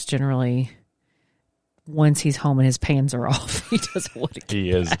one who just generally, once he's home and his pants are off, he doesn't want to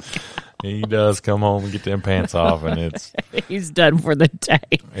get back. He does come home and get them pants off, and he's done for the day.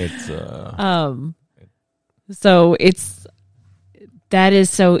 It's so it's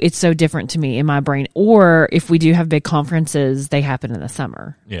so different to me in my brain. Or if we do have big conferences, they happen in the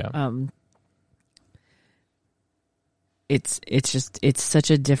summer. Yeah. It's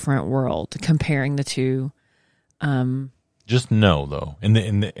such a different world comparing the two. Just know though,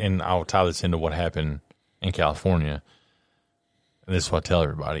 and I'll tie this into what happened in California. And this is what I tell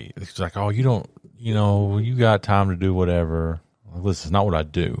everybody. It's like, oh, you got time to do whatever. Like, listen, it's not what I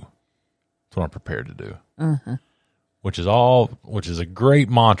do. It's what I'm prepared to do. Uh-huh. Which is a great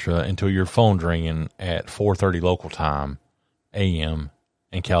mantra until your phone's ringing at 4:30 local time, a.m.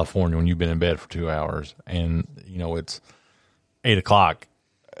 in California when you've been in bed for 2 hours, and you know it's 8 o'clock.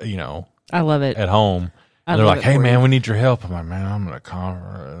 You know, I love it at home. And they're like, "Hey, man, we need your help." I'm like, "Man, I'm in a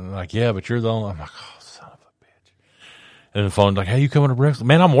conference." And like, "Yeah, but you're the only." I'm like, "Oh, son of a bitch!" And the phone's like, "Hey, you coming to breakfast?"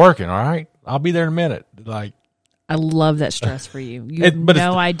 Man, I'm working. All right, I'll be there in a minute. Like, I love that stress for you. You have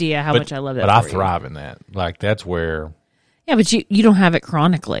no idea how much I love that. But I thrive in that. Like, that's where. Yeah, but you don't have it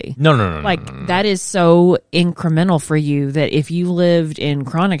chronically. No. Like, that is so incremental for you that if you lived in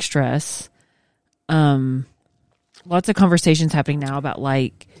chronic stress, lots of conversations happening now about,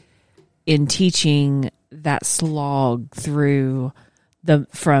 like, in teaching, that slog through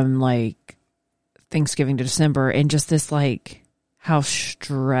from like Thanksgiving to December, and just this, like, how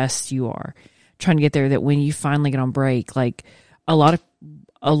stressed you are trying to get there, that when you finally get on break, like, a lot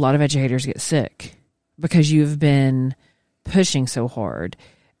of educators get sick because you've been pushing so hard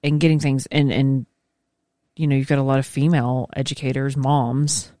and getting things, and you know, you've got a lot of female educators,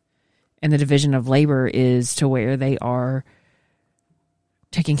 moms, and the division of labor is to where they are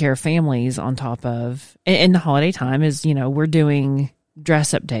taking care of families on top of, and the holiday time is, you know, we're doing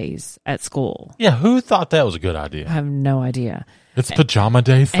dress up days at school. Yeah, who thought that was a good idea? I have no idea. It's pajama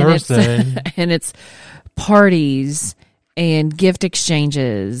day Thursday. And it's parties and gift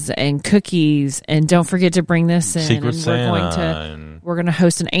exchanges and cookies, and don't forget to bring this in. Secret and Santa we're going to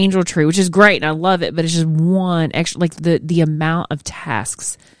host an angel tree, which is great and I love it, but it's just one extra, like the amount of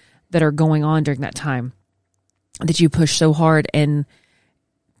tasks that are going on during that time that you push so hard, and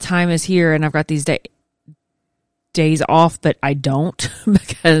time is here, and I've got these days off, but I don't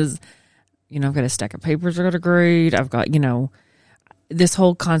because, I've got a stack of papers I got to grade. I've got, this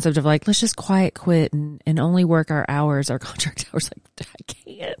whole concept of like, let's just quiet quit and only work our contract hours. Like,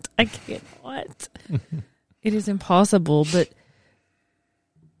 I can't. What? It is impossible. But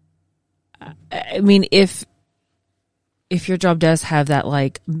I mean, if your job does have that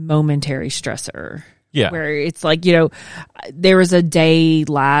like momentary stressor, where it's like, there was a day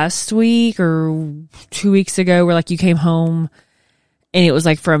last week or 2 weeks ago where like you came home and it was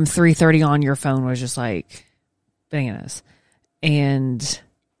like from 3:30 on, your phone was just like bananas. And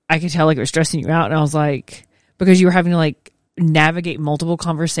I could tell like it was stressing you out. And I was like, because you were having to like navigate multiple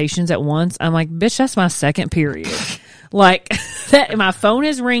conversations at once. I'm like, bitch, that's my second period. Like that, my phone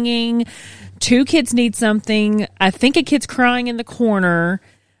is ringing. 2 kids need something. I think a kid's crying in the corner.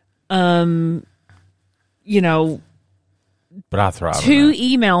 But I thrive. 2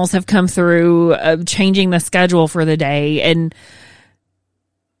 emails have come through changing the schedule for the day. And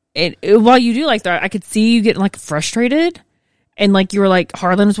while you do like that, I could see you getting like frustrated. And like you were like,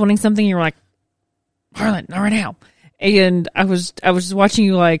 Harlan was wanting something. You were like, Harlan, not right now. And I was just watching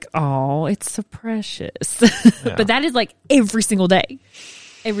you like, oh, it's so precious. Yeah. But that is like every single day,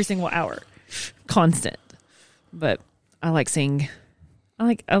 every single hour, constant. But I like seeing, I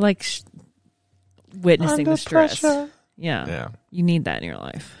like witnessing the stress. Pressure. Yeah. You need that in your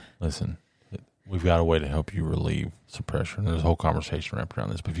life. Listen, we've got a way to help you relieve some pressure. And there's a whole conversation wrapped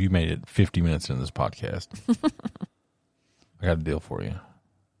around this. But if you made it 50 minutes into this podcast, I got a deal for you.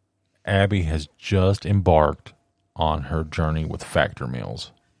 Abby has just embarked on her journey with Factor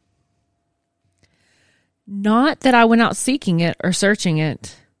meals. Not that I went out seeking it or searching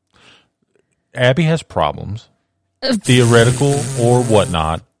it. Abby has problems, theoretical or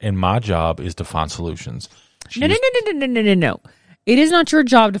whatnot, and my job is to find solutions. No. It is not your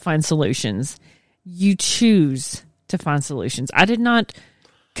job to find solutions. You choose to find solutions. I did not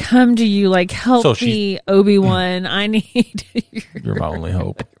come to you like, help me, Obi-Wan. I need you're my only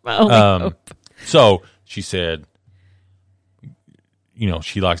hope. My only hope. So she said,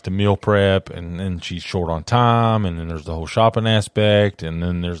 she likes to meal prep, and then she's short on time, and then there's the whole shopping aspect, and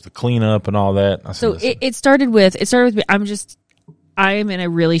then there's the cleanup and all that. I said, so it started with me. I am in a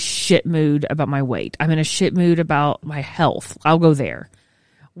really shit mood about my weight. I'm in a shit mood about my health. I'll go there.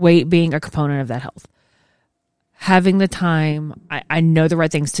 Weight being a component of that health. Having the time, I know the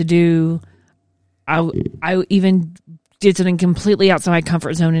right things to do. I even did something completely outside my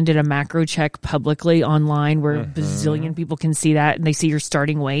comfort zone and did a macro check publicly online where a bazillion people can see that and they see your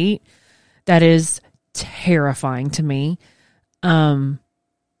starting weight. That is terrifying to me.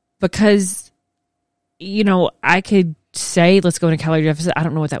 Because, I could say, let's go into calorie deficit. I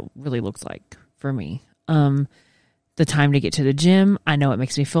don't know what that really looks like for me. The time to get to the gym, I know it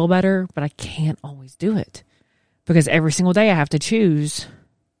makes me feel better, but I can't always do it. Because every single day I have to choose,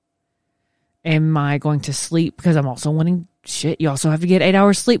 am I going to sleep? Because I'm also wanting shit. You also have to get 8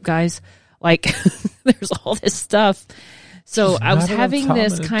 hours sleep, guys. Like, there's all this stuff. So I was having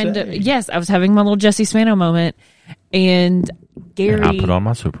this kind of, I was having my little Jesse Spano moment. And Gary. And I put on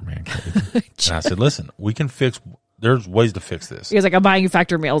my Superman cape. And I said, listen, we can there's ways to fix this. He was like, I'm buying you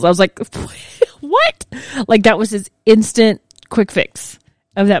Factor meals. I was like, what? Like, that was his instant quick fix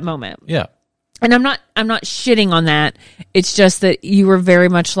of that moment. Yeah. And I'm not shitting on that. It's just that you were very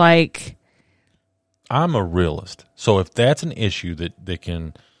much like, I'm a realist. So if that's an issue that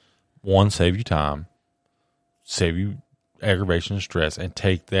can, one, save you time, save you aggravation and stress, and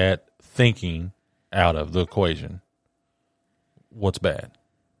take that thinking out of the equation, what's bad?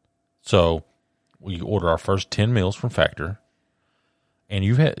 So we ordered our first 10 meals from Factor, and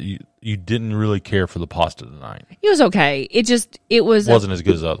you didn't really care for the pasta tonight. It was okay. It wasn't as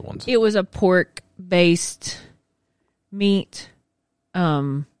good as the other ones. It was a pork-based meat.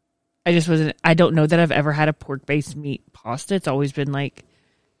 I just wasn't. I don't know that I've ever had a pork-based meat pasta. It's always been like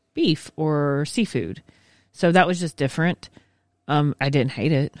beef or seafood, so that was just different. I didn't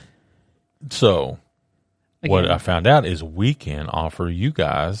hate it. So, what I found out is we can offer you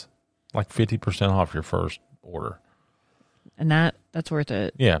guys like 50% off your first order. And that's worth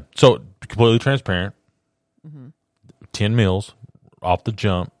it. Yeah. So, completely transparent. 10 meals off the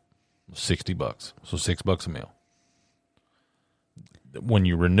jump, $60. So, $6 a meal. When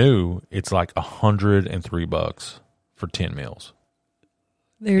you renew, it's like $103 for 10 meals.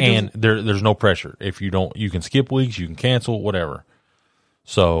 There's no pressure. If you don't, you can skip weeks, you can cancel, whatever.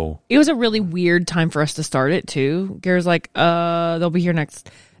 So it was a really weird time for us to start it too. Gary's like, they'll be here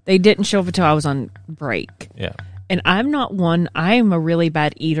next. They didn't show up until I was on break. Yeah. And I'm a really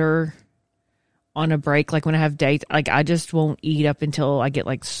bad eater on a break. Like when I have dates, like I just won't eat up until I get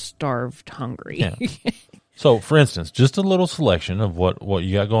like starved hungry. Yeah. So for instance, just a little selection of what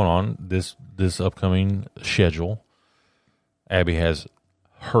you got going on this upcoming schedule. Abby has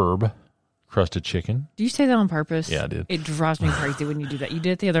herb crusted chicken. Do you say that on purpose? Yeah, I did. It drives me crazy when you do that. You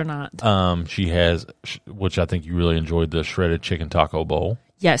did it the other night. She has, which I think you really enjoyed, the shredded chicken taco bowl.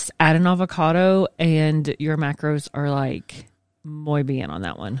 Yes, add an avocado, and your macros are like muy bien on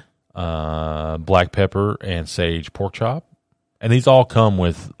that one. Black pepper and sage pork chop, and these all come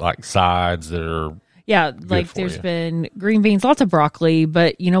with like sides that are like there's been green beans, lots of broccoli,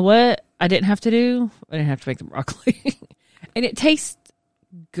 but you know what? I didn't have to make the broccoli, and it tastes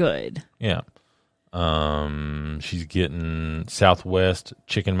good. Yeah. She's getting Southwest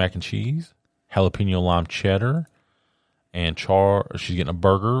chicken mac and cheese, jalapeno lime cheddar, and she's getting a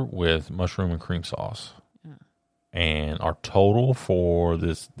burger with mushroom and cream sauce. Yeah. And our total for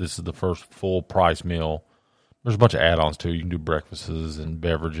this is the first full price meal. There's a bunch of add-ons too. You can do breakfasts and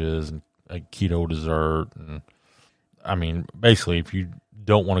beverages and a keto dessert. And I mean, basically, if you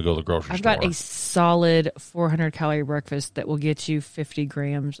don't want to go to the grocery store. I've got a solid 400 calorie breakfast that will get you 50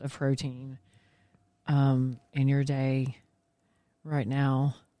 grams of protein in your day right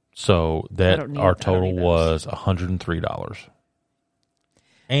now. So that our total was $103.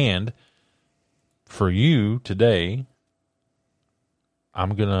 And for you today,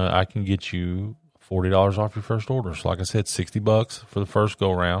 I can get you $40 off your first order. So like I said, $60 for the first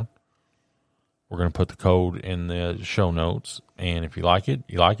go round. We're going to put the code in the show notes. And if you like it,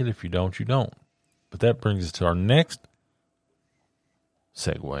 you like it. If you don't, you don't. But that brings us to our next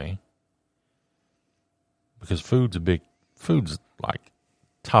segue. Because food's like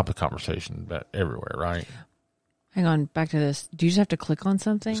top of conversation about everywhere, right? Hang on, back to this. Do you just have to click on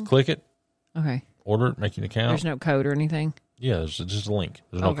something? Just click it. Okay. Order it, make an account. There's no code or anything? Yeah, there's just a link.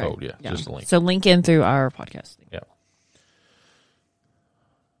 There's no code, yeah, just a link. So link in through our podcast. Yeah.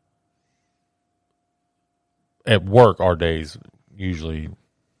 At work, our days usually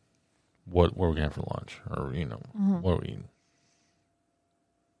what we're going to have for lunch, or what are we eating?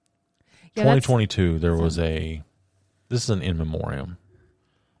 Yeah, 2022, there was this is an in memoriam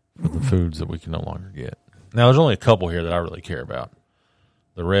for the foods that we can no longer get. Now, there's only a couple here that I really care about.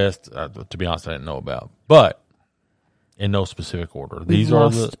 The rest, to be honest, I didn't know about. But in no specific order, these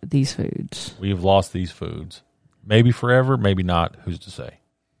foods. We've lost these foods. Maybe forever, maybe not. Who's to say?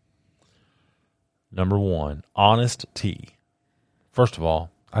 Number 1, Honest Tea. First of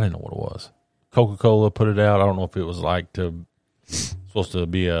all, I didn't know what it was. Coca-Cola put it out. I don't know if it was supposed to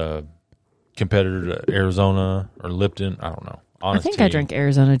be a competitor to Arizona or Lipton. I don't know. Honest I think Tea. I drank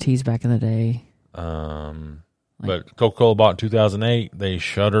Arizona teas back in the day. But Coca-Cola bought in 2008. They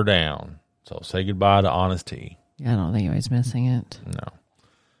shut her down. So say goodbye to Honest Tea. Yeah, I don't think anybody's missing it.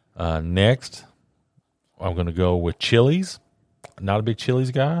 No. Next, I'm going to go with Chili's. Not a big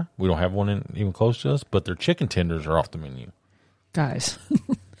Chili's guy. We don't have one even close to us, but their chicken tenders are off the menu. Guys,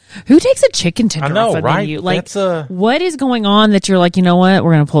 who takes a chicken tender off the menu? Like, what is going on that you're like, you know what?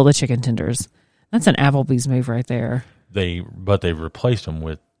 We're going to pull the chicken tenders. That's an Applebee's move right there. But they've replaced them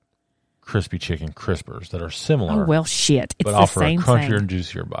with crispy chicken crispers that are similar. Oh, well, shit. It's but the offer same a crunchier thing. and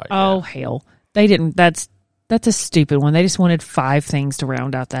juicier bite. Oh, yeah. hell. They didn't. That's a stupid one. They just wanted 5 things to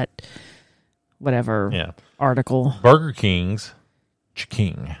round out that article. Burger King's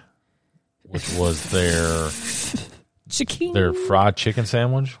Chiking, which was their fried chicken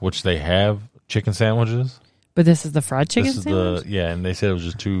sandwich, which they have chicken sandwiches. But this is the fried chicken sandwich? And they said it was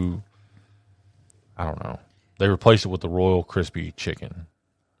just too, I don't know. They replaced it with the Royal Crispy Chicken.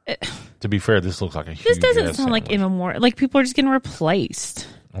 To be fair, this looks like a huge This doesn't sound sandwich. like immemorial. Like, people are just getting replaced.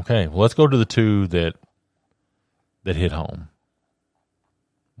 Okay, well, let's go to the 2 that hit home.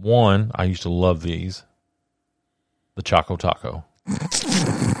 1, I used to love these. The Choco Taco.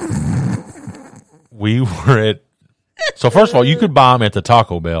 We were at... So, first of all, you could buy them at the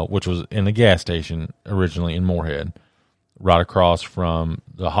Taco Bell, which was in the gas station originally in Moorhead, right across from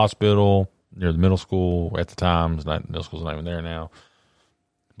the hospital, near the middle school at the time. Middle school's not even there now.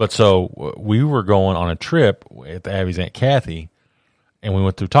 But so, we were going on a trip at Abby's Aunt Kathy, and we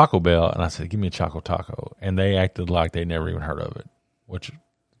went through Taco Bell, and I said, give me a Choco Taco. And they acted like they never even heard of it, which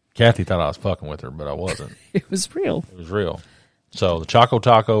Kathy thought I was fucking with her, but I wasn't. It was real. It was real. So the Choco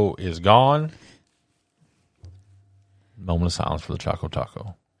Taco is gone. Moment of silence for the Choco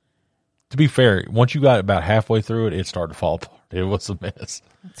Taco. To be fair, once you got about halfway through it, it started to fall apart. It was a mess.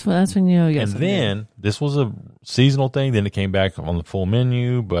 That's when you know. And then this was a seasonal thing. Then it came back on the full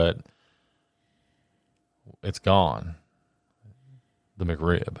menu, but it's gone. The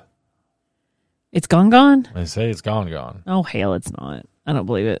McRib. It's gone. They say it's gone. Oh hell, it's not. I don't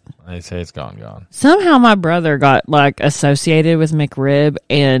believe it. They say it's gone. Somehow my brother got like associated with McRib,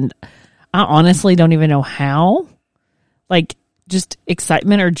 and I honestly don't even know how. Like just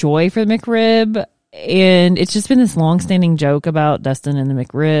excitement or joy for the McRib, and it's just been this long-standing joke about Dustin and the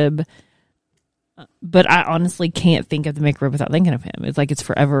McRib. But I honestly can't think of the McRib without thinking of him. It's like it's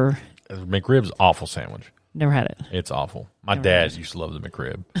forever. McRib's awful sandwich. Never had it. It's awful. My dad used to love the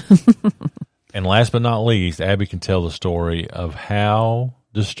McRib. And last but not least, Abby can tell the story of how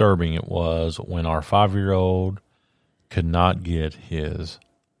disturbing it was when our 5-year-old could not get his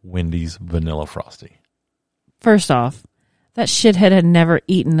Wendy's Vanilla Frosty. First off, that shithead had never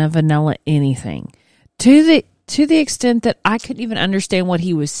eaten a vanilla anything. To the extent that I couldn't even understand what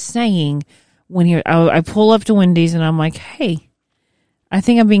he was saying when I pull up to Wendy's and I'm like, hey, I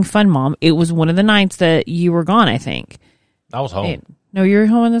think I'm being fun, Mom. It was one of the nights that you were gone, I think. I was home. No, you were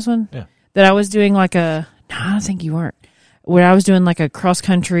home on this one? Yeah. That I was doing like no, I don't think you weren't. When I was doing like a cross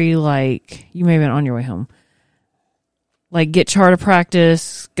country, like you may have been on your way home. Like get charter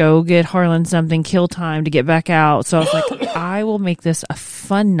practice, go get Harlan something, kill time to get back out. So I was like, I will make this a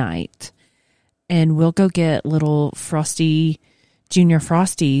fun night and we'll go get little Frosty, Junior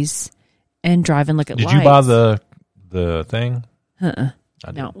Frosties and drive and look at lights. Did you buy the thing?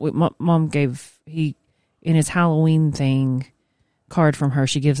 No, Mom gave, in his Halloween thing, card from her,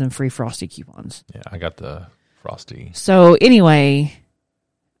 she gives him free Frosty coupons. Yeah, I got the Frosty. So anyway,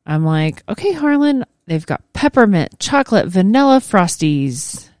 I'm like, okay, Harlan, they've got peppermint, chocolate, vanilla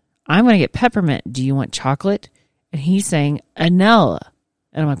Frosties. I'm going to get peppermint. Do you want chocolate? And he's saying vanilla.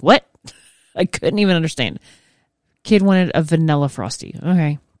 And I'm like, what? I couldn't even understand. Kid wanted a vanilla Frosty.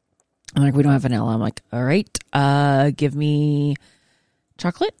 Okay. I'm like, we don't have vanilla. I'm like, all right, give me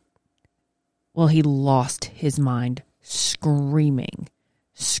chocolate. Well, he lost his mind. Screaming,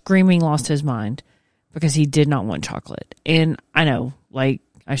 lost his mind because he did not want chocolate. And I know, like,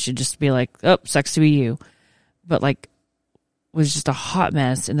 I should just be like, oh, sucks to be you. But, like, was just a hot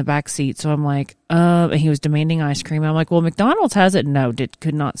mess in the back seat. So I'm like, and he was demanding ice cream. I'm like, well, McDonald's has it. No,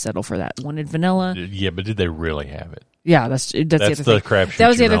 could not settle for that. Wanted vanilla. Yeah, but did they really have it? Yeah, that's the other thing. Crapshoot. That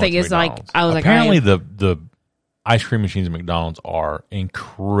was the other thing. Is like, I was apparently like, the ice cream machines at McDonald's are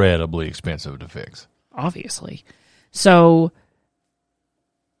incredibly expensive to fix. Obviously. So,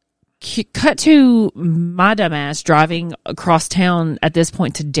 cut to my dumbass driving across town at this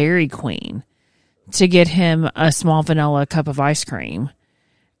point to Dairy Queen to get him a small vanilla cup of ice cream.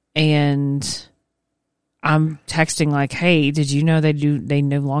 And I'm texting like, hey, did you know they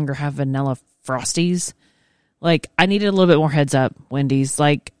no longer have vanilla Frosties? Like, I needed a little bit more heads up, Wendy's.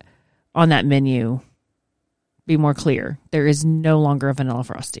 Like, on that menu, be more clear. There is no longer a vanilla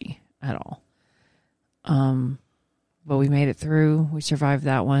Frosty at all. But we made it through. We survived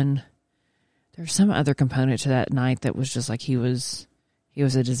that one. There's some other component to that night that was just like he was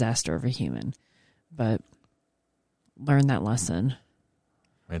a disaster of a human. But learned that lesson.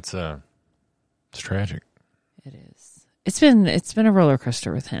 It's tragic. It is. It's been a roller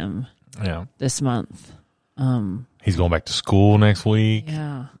coaster with him. Yeah. This month. He's going back to school next week.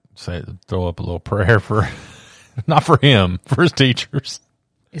 Yeah. Throw up a little prayer for, not for him, for his teachers.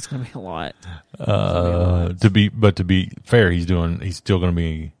 It's going to be a lot. To be fair, he's still going to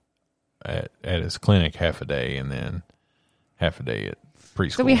be at his clinic half a day and then half a day at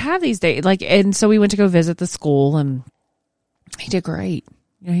preschool. So we have these days, and so we went to go visit the school, and he did great.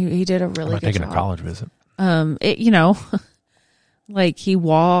 He did a really good job. Taking a college visit. Like he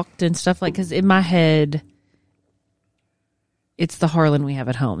walked and stuff because in my head, it's the Harlan we have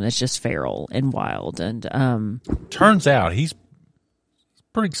at home that's just feral and wild. And turns out he's a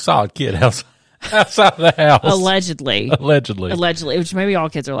pretty solid kid outside the house. Allegedly, which maybe all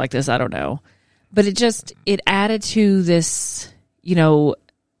kids are like this. I don't know. But it added to this, and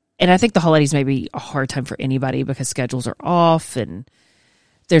I think the holidays may be a hard time for anybody because schedules are off and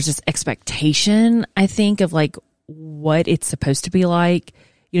there's this expectation, I think, of like what it's supposed to be like.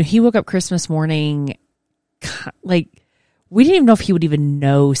 He woke up Christmas morning, like we didn't even know if he would even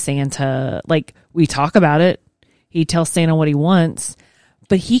know Santa. Like we talk about it. He tells Santa what he wants,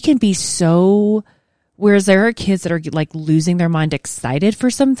 but he can be so, whereas there are kids that are like losing their mind excited for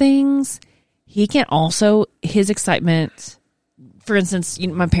some things. He can also, his excitement, for instance,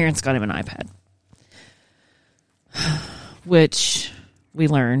 my parents got him an iPad, which we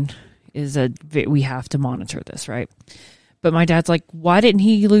learned is we have to monitor this, right? But my dad's like, why didn't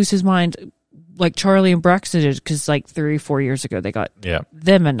he lose his mind like Charlie and Braxton did, because like 3 or 4 years ago they got Yeah.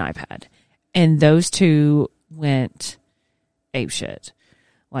 them an iPad, and those two went apeshit,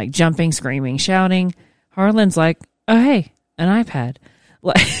 like jumping, screaming, shouting. Harlan's like, oh hey, an iPad.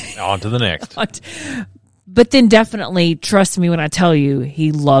 Like, On to the next. but then definitely trust me when I tell you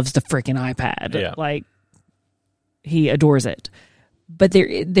he loves the freaking iPad. Yeah. Like, he adores it. But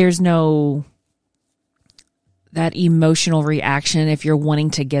there's no that emotional reaction. If you're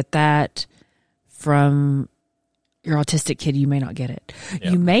wanting to get that from your autistic kid, you may not get it.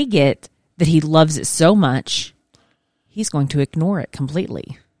 Yeah. You may get that he loves it so much he's going to ignore it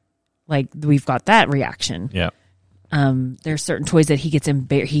completely. Like, we've got that reaction. Yeah. There's certain toys that he gets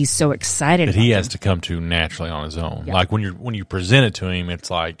he's so excited That he about has them. to come to naturally on his own. Yeah. Like when you present it to him, it's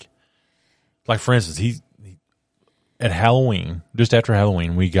like for instance, he at Halloween, just after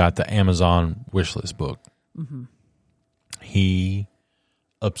Halloween, we got the Amazon wishlist book. Mm-hmm. He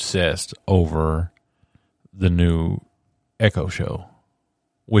obsessed over the new Echo Show,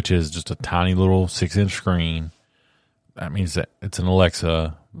 which is just a tiny little 6-inch screen. That means that it's an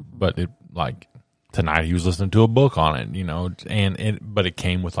Alexa, but it like tonight he was listening to a book on it, you know, but it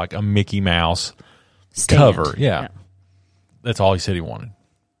came with like a Mickey Mouse Stand. cover. Yeah. That's all he said he wanted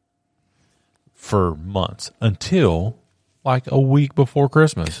for months until like a week before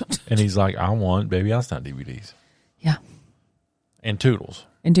Christmas. And he's like, I want Baby Einstein DVDs. Yeah. And Toodles.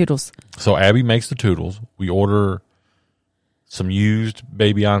 And Doodles. So Abby makes the Toodles. We order some used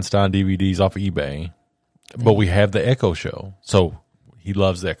Baby Einstein DVDs off of eBay, but we have the Echo Show. So he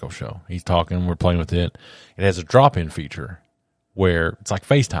loves the Echo Show. He's talking, we're playing with it. It has a drop-in feature where it's like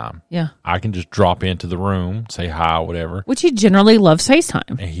FaceTime. Yeah. I can just drop into the room, say hi, whatever. Which he generally loves FaceTime.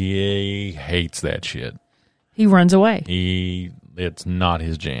 And he hates that shit. He runs away. It's not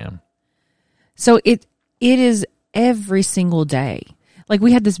his jam. So it is every single day. Like,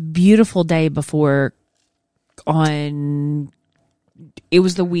 we had this beautiful day before it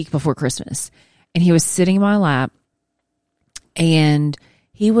was the week before Christmas. And he was sitting in my lap and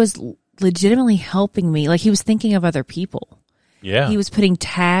he was legitimately helping me. Like, he was thinking of other people. Yeah. He was putting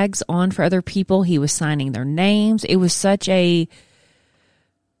tags on for other people. He was signing their names. It was such a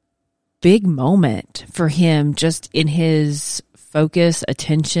big moment for him, just in his focus,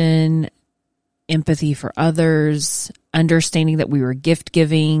 attention, empathy for others, understanding that we were gift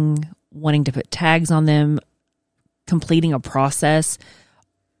giving, wanting to put tags on them, completing a process.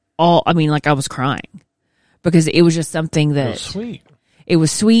 I was crying because it was just something that It was sweet. It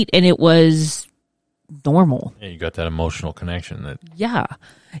was sweet and it was normal. Yeah, you got that emotional connection that Yeah.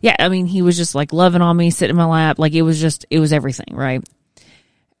 Yeah. I mean, he was just like loving on me, sitting in my lap. Like, it was everything. Right.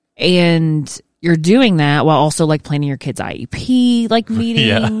 And you're doing that while also like planning your kids' IEP, like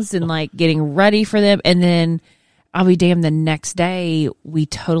meetings and like getting ready for them. And then I'll be damned, the next day we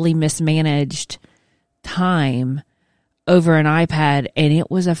totally mismanaged time over an iPad, and it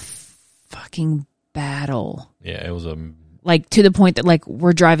was a fucking battle. Yeah, it was Like, to the point that like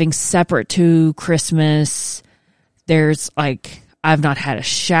we're driving separate to Christmas. There's like, I've not had a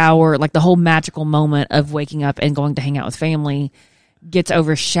shower. Like, the whole magical moment of waking up and going to hang out with family gets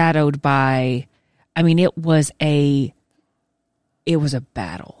overshadowed by, it was a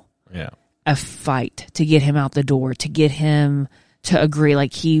battle. Yeah. A fight to get him out the door, to get him to agree.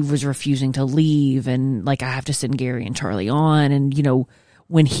 Like, he was refusing to leave, and like, I have to send Gary and Charlie on. And, you know,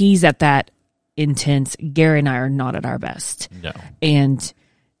 when he's at that intense, Gary and I are not at our best. No. And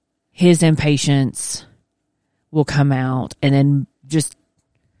his impatience will come out, and then just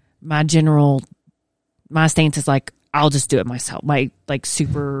my stance is like, I'll just do it myself. My like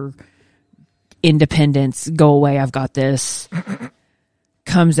super independence, go away, I've got this,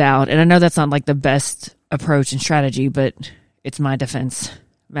 comes out. And I know that's not like the best approach and strategy, but it's my defense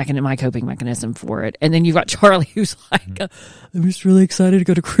mechanism, my coping mechanism for it. And then you've got Charlie, who's like, I'm just really excited to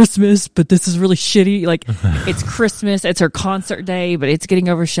go to Christmas, but this is really shitty. Like, it's Christmas, it's her concert day, but it's getting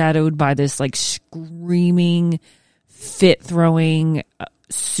overshadowed by this like screaming, fit throwing,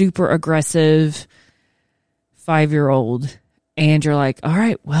 super aggressive 5-year-old. And you're like, all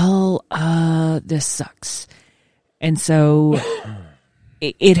right, well, this sucks. And so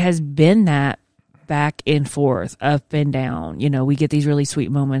it has been that back and forth, up and down. You know, we get these really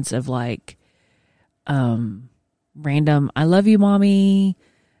sweet moments of like random, I love you, mommy,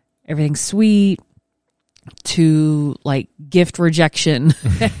 everything's sweet, to like gift rejection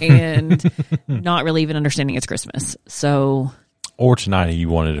and not really even understanding it's Christmas. So, or tonight he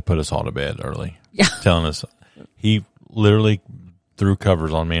wanted to put us all to bed early. Yeah. Telling us, he literally threw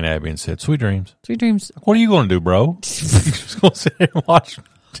covers on me and Abby and said, sweet dreams. Sweet dreams. What are you going to do, bro? You just going to sit there and watch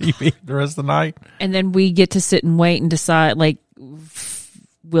TV the rest of the night? And then we get to sit and wait and decide, like,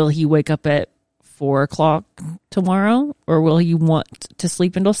 will he wake up at 4 o'clock tomorrow, or will he want to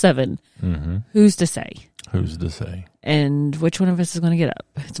sleep until 7? Mm-hmm. Who's to say? Who's to say? And which one of us is going to get up?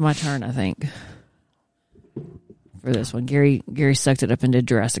 It's my turn, I think. For this one, Gary sucked it up and did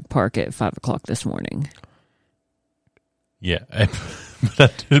Jurassic Park at 5 o'clock this morning. Yeah,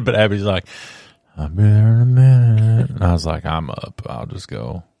 but Abby's like, I'll be there in a minute. And I was like, I'm up. I'll just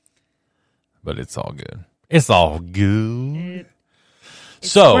go. But it's all good. It's all good.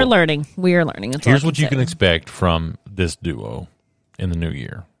 So we're learning. We are learning. That's here's what you can expect from this duo in the new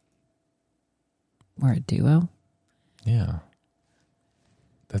year. We're a duo? Yeah.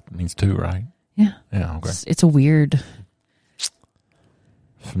 That means 2, right? Yeah. Yeah, okay. It's a weird...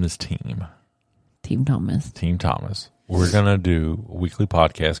 From this team. Team Thomas. Team Thomas. We're going to do a weekly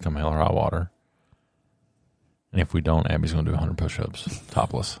podcast come hell or high water. And if we don't, Abby's going to do 100 push-ups,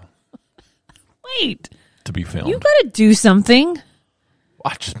 topless. Wait. To be filmed. You got to do something.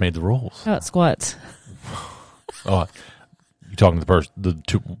 I just made the rules. How about squats? Oh, you talking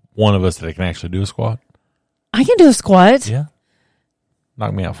to one of us that can actually do a squat? I can do a squat. Yeah.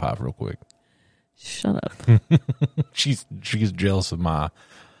 Knock me out 5 real quick. Shut up. She's jealous of my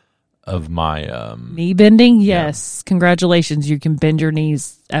knee bending. Yes. Yeah. Congratulations. You can bend your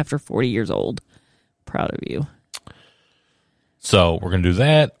knees after 40 years old. Proud of you. So we're going to do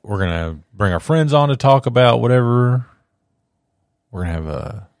that. We're going to bring our friends on to talk about whatever. We're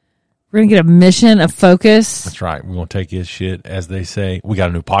going to get a mission, a focus. That's right. We're going to take his shit, as they say. We got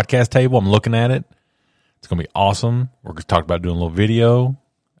a new podcast table. I'm looking at it. It's going to be awesome. We're going to talk about doing a little video.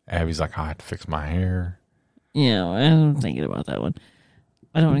 Abby's like, I have to fix my hair. Yeah, I'm thinking about that one.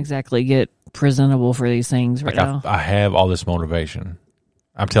 I don't exactly get presentable for these things right now. I have all this motivation.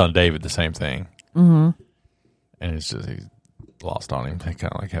 I'm telling David the same thing. Mm-hmm. And it's just, he's lost on him. Kind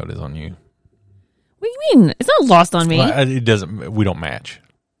of like how it is on you. What do you mean? It's not lost on me. Well, it doesn't. We don't match.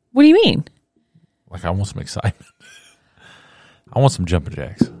 What do you mean? Like, I want some excitement. I want some jumping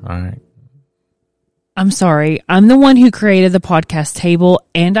jacks. All right. I'm sorry. I'm the one who created the podcast table,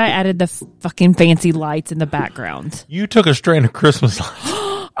 and I added the fucking fancy lights in the background. You took a strand of Christmas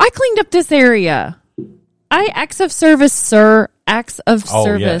lights. I cleaned up this area. Acts of service, sir. Acts of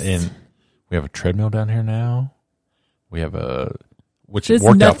service. Yeah, and we have a treadmill down here now. We have which There's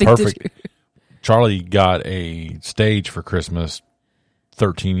worked out perfect. to do. Charlie got a stage for Christmas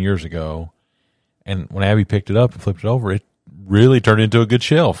 13 years ago, and when Abby picked it up and flipped it over, it really turned into a good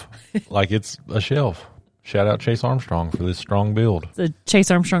shelf. Like it's a shelf. Shout out Chase Armstrong for this strong build. It's a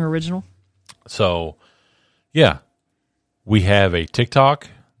Chase Armstrong original. So, yeah, we have a TikTok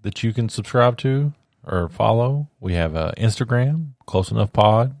that you can subscribe to or follow. We have a Instagram, Close Enough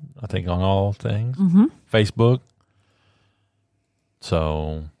Pod, I think on all things. Mm-hmm. Facebook.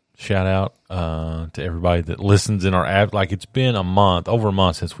 So, shout out to everybody that listens in our app. Like, it's been over a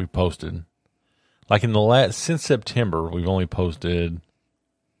month since we posted. Like, since September, we've only posted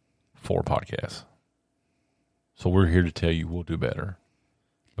 4 podcasts. So, we're here to tell you we'll do better.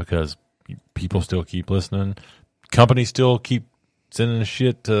 Because people still keep listening. Companies still keep sending us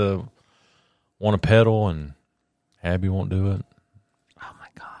shit to want to pedal, and Abby won't do it. Oh, my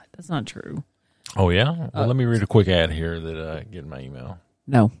God. That's not true. Oh, yeah? Well, let me read a quick ad here that I get in my email.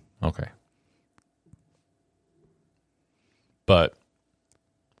 No. Okay. But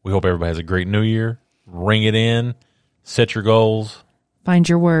we hope everybody has a great new year. Ring it in. Set your goals. Find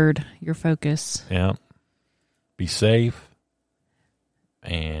your word, your focus. Yeah. Be safe.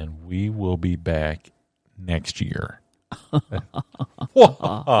 And we will be back next year.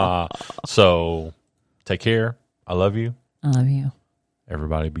 So, take care. I love you. I love you.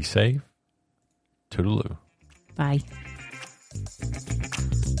 Everybody be safe. Toodaloo. Bye.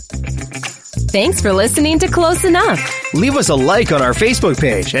 Thanks for listening to Close Enough. Leave us a like on our Facebook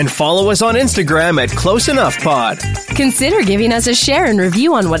page and follow us on Instagram at Close Enough Pod. Consider giving us a share and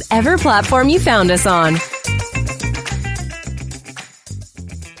review on whatever platform you found us on.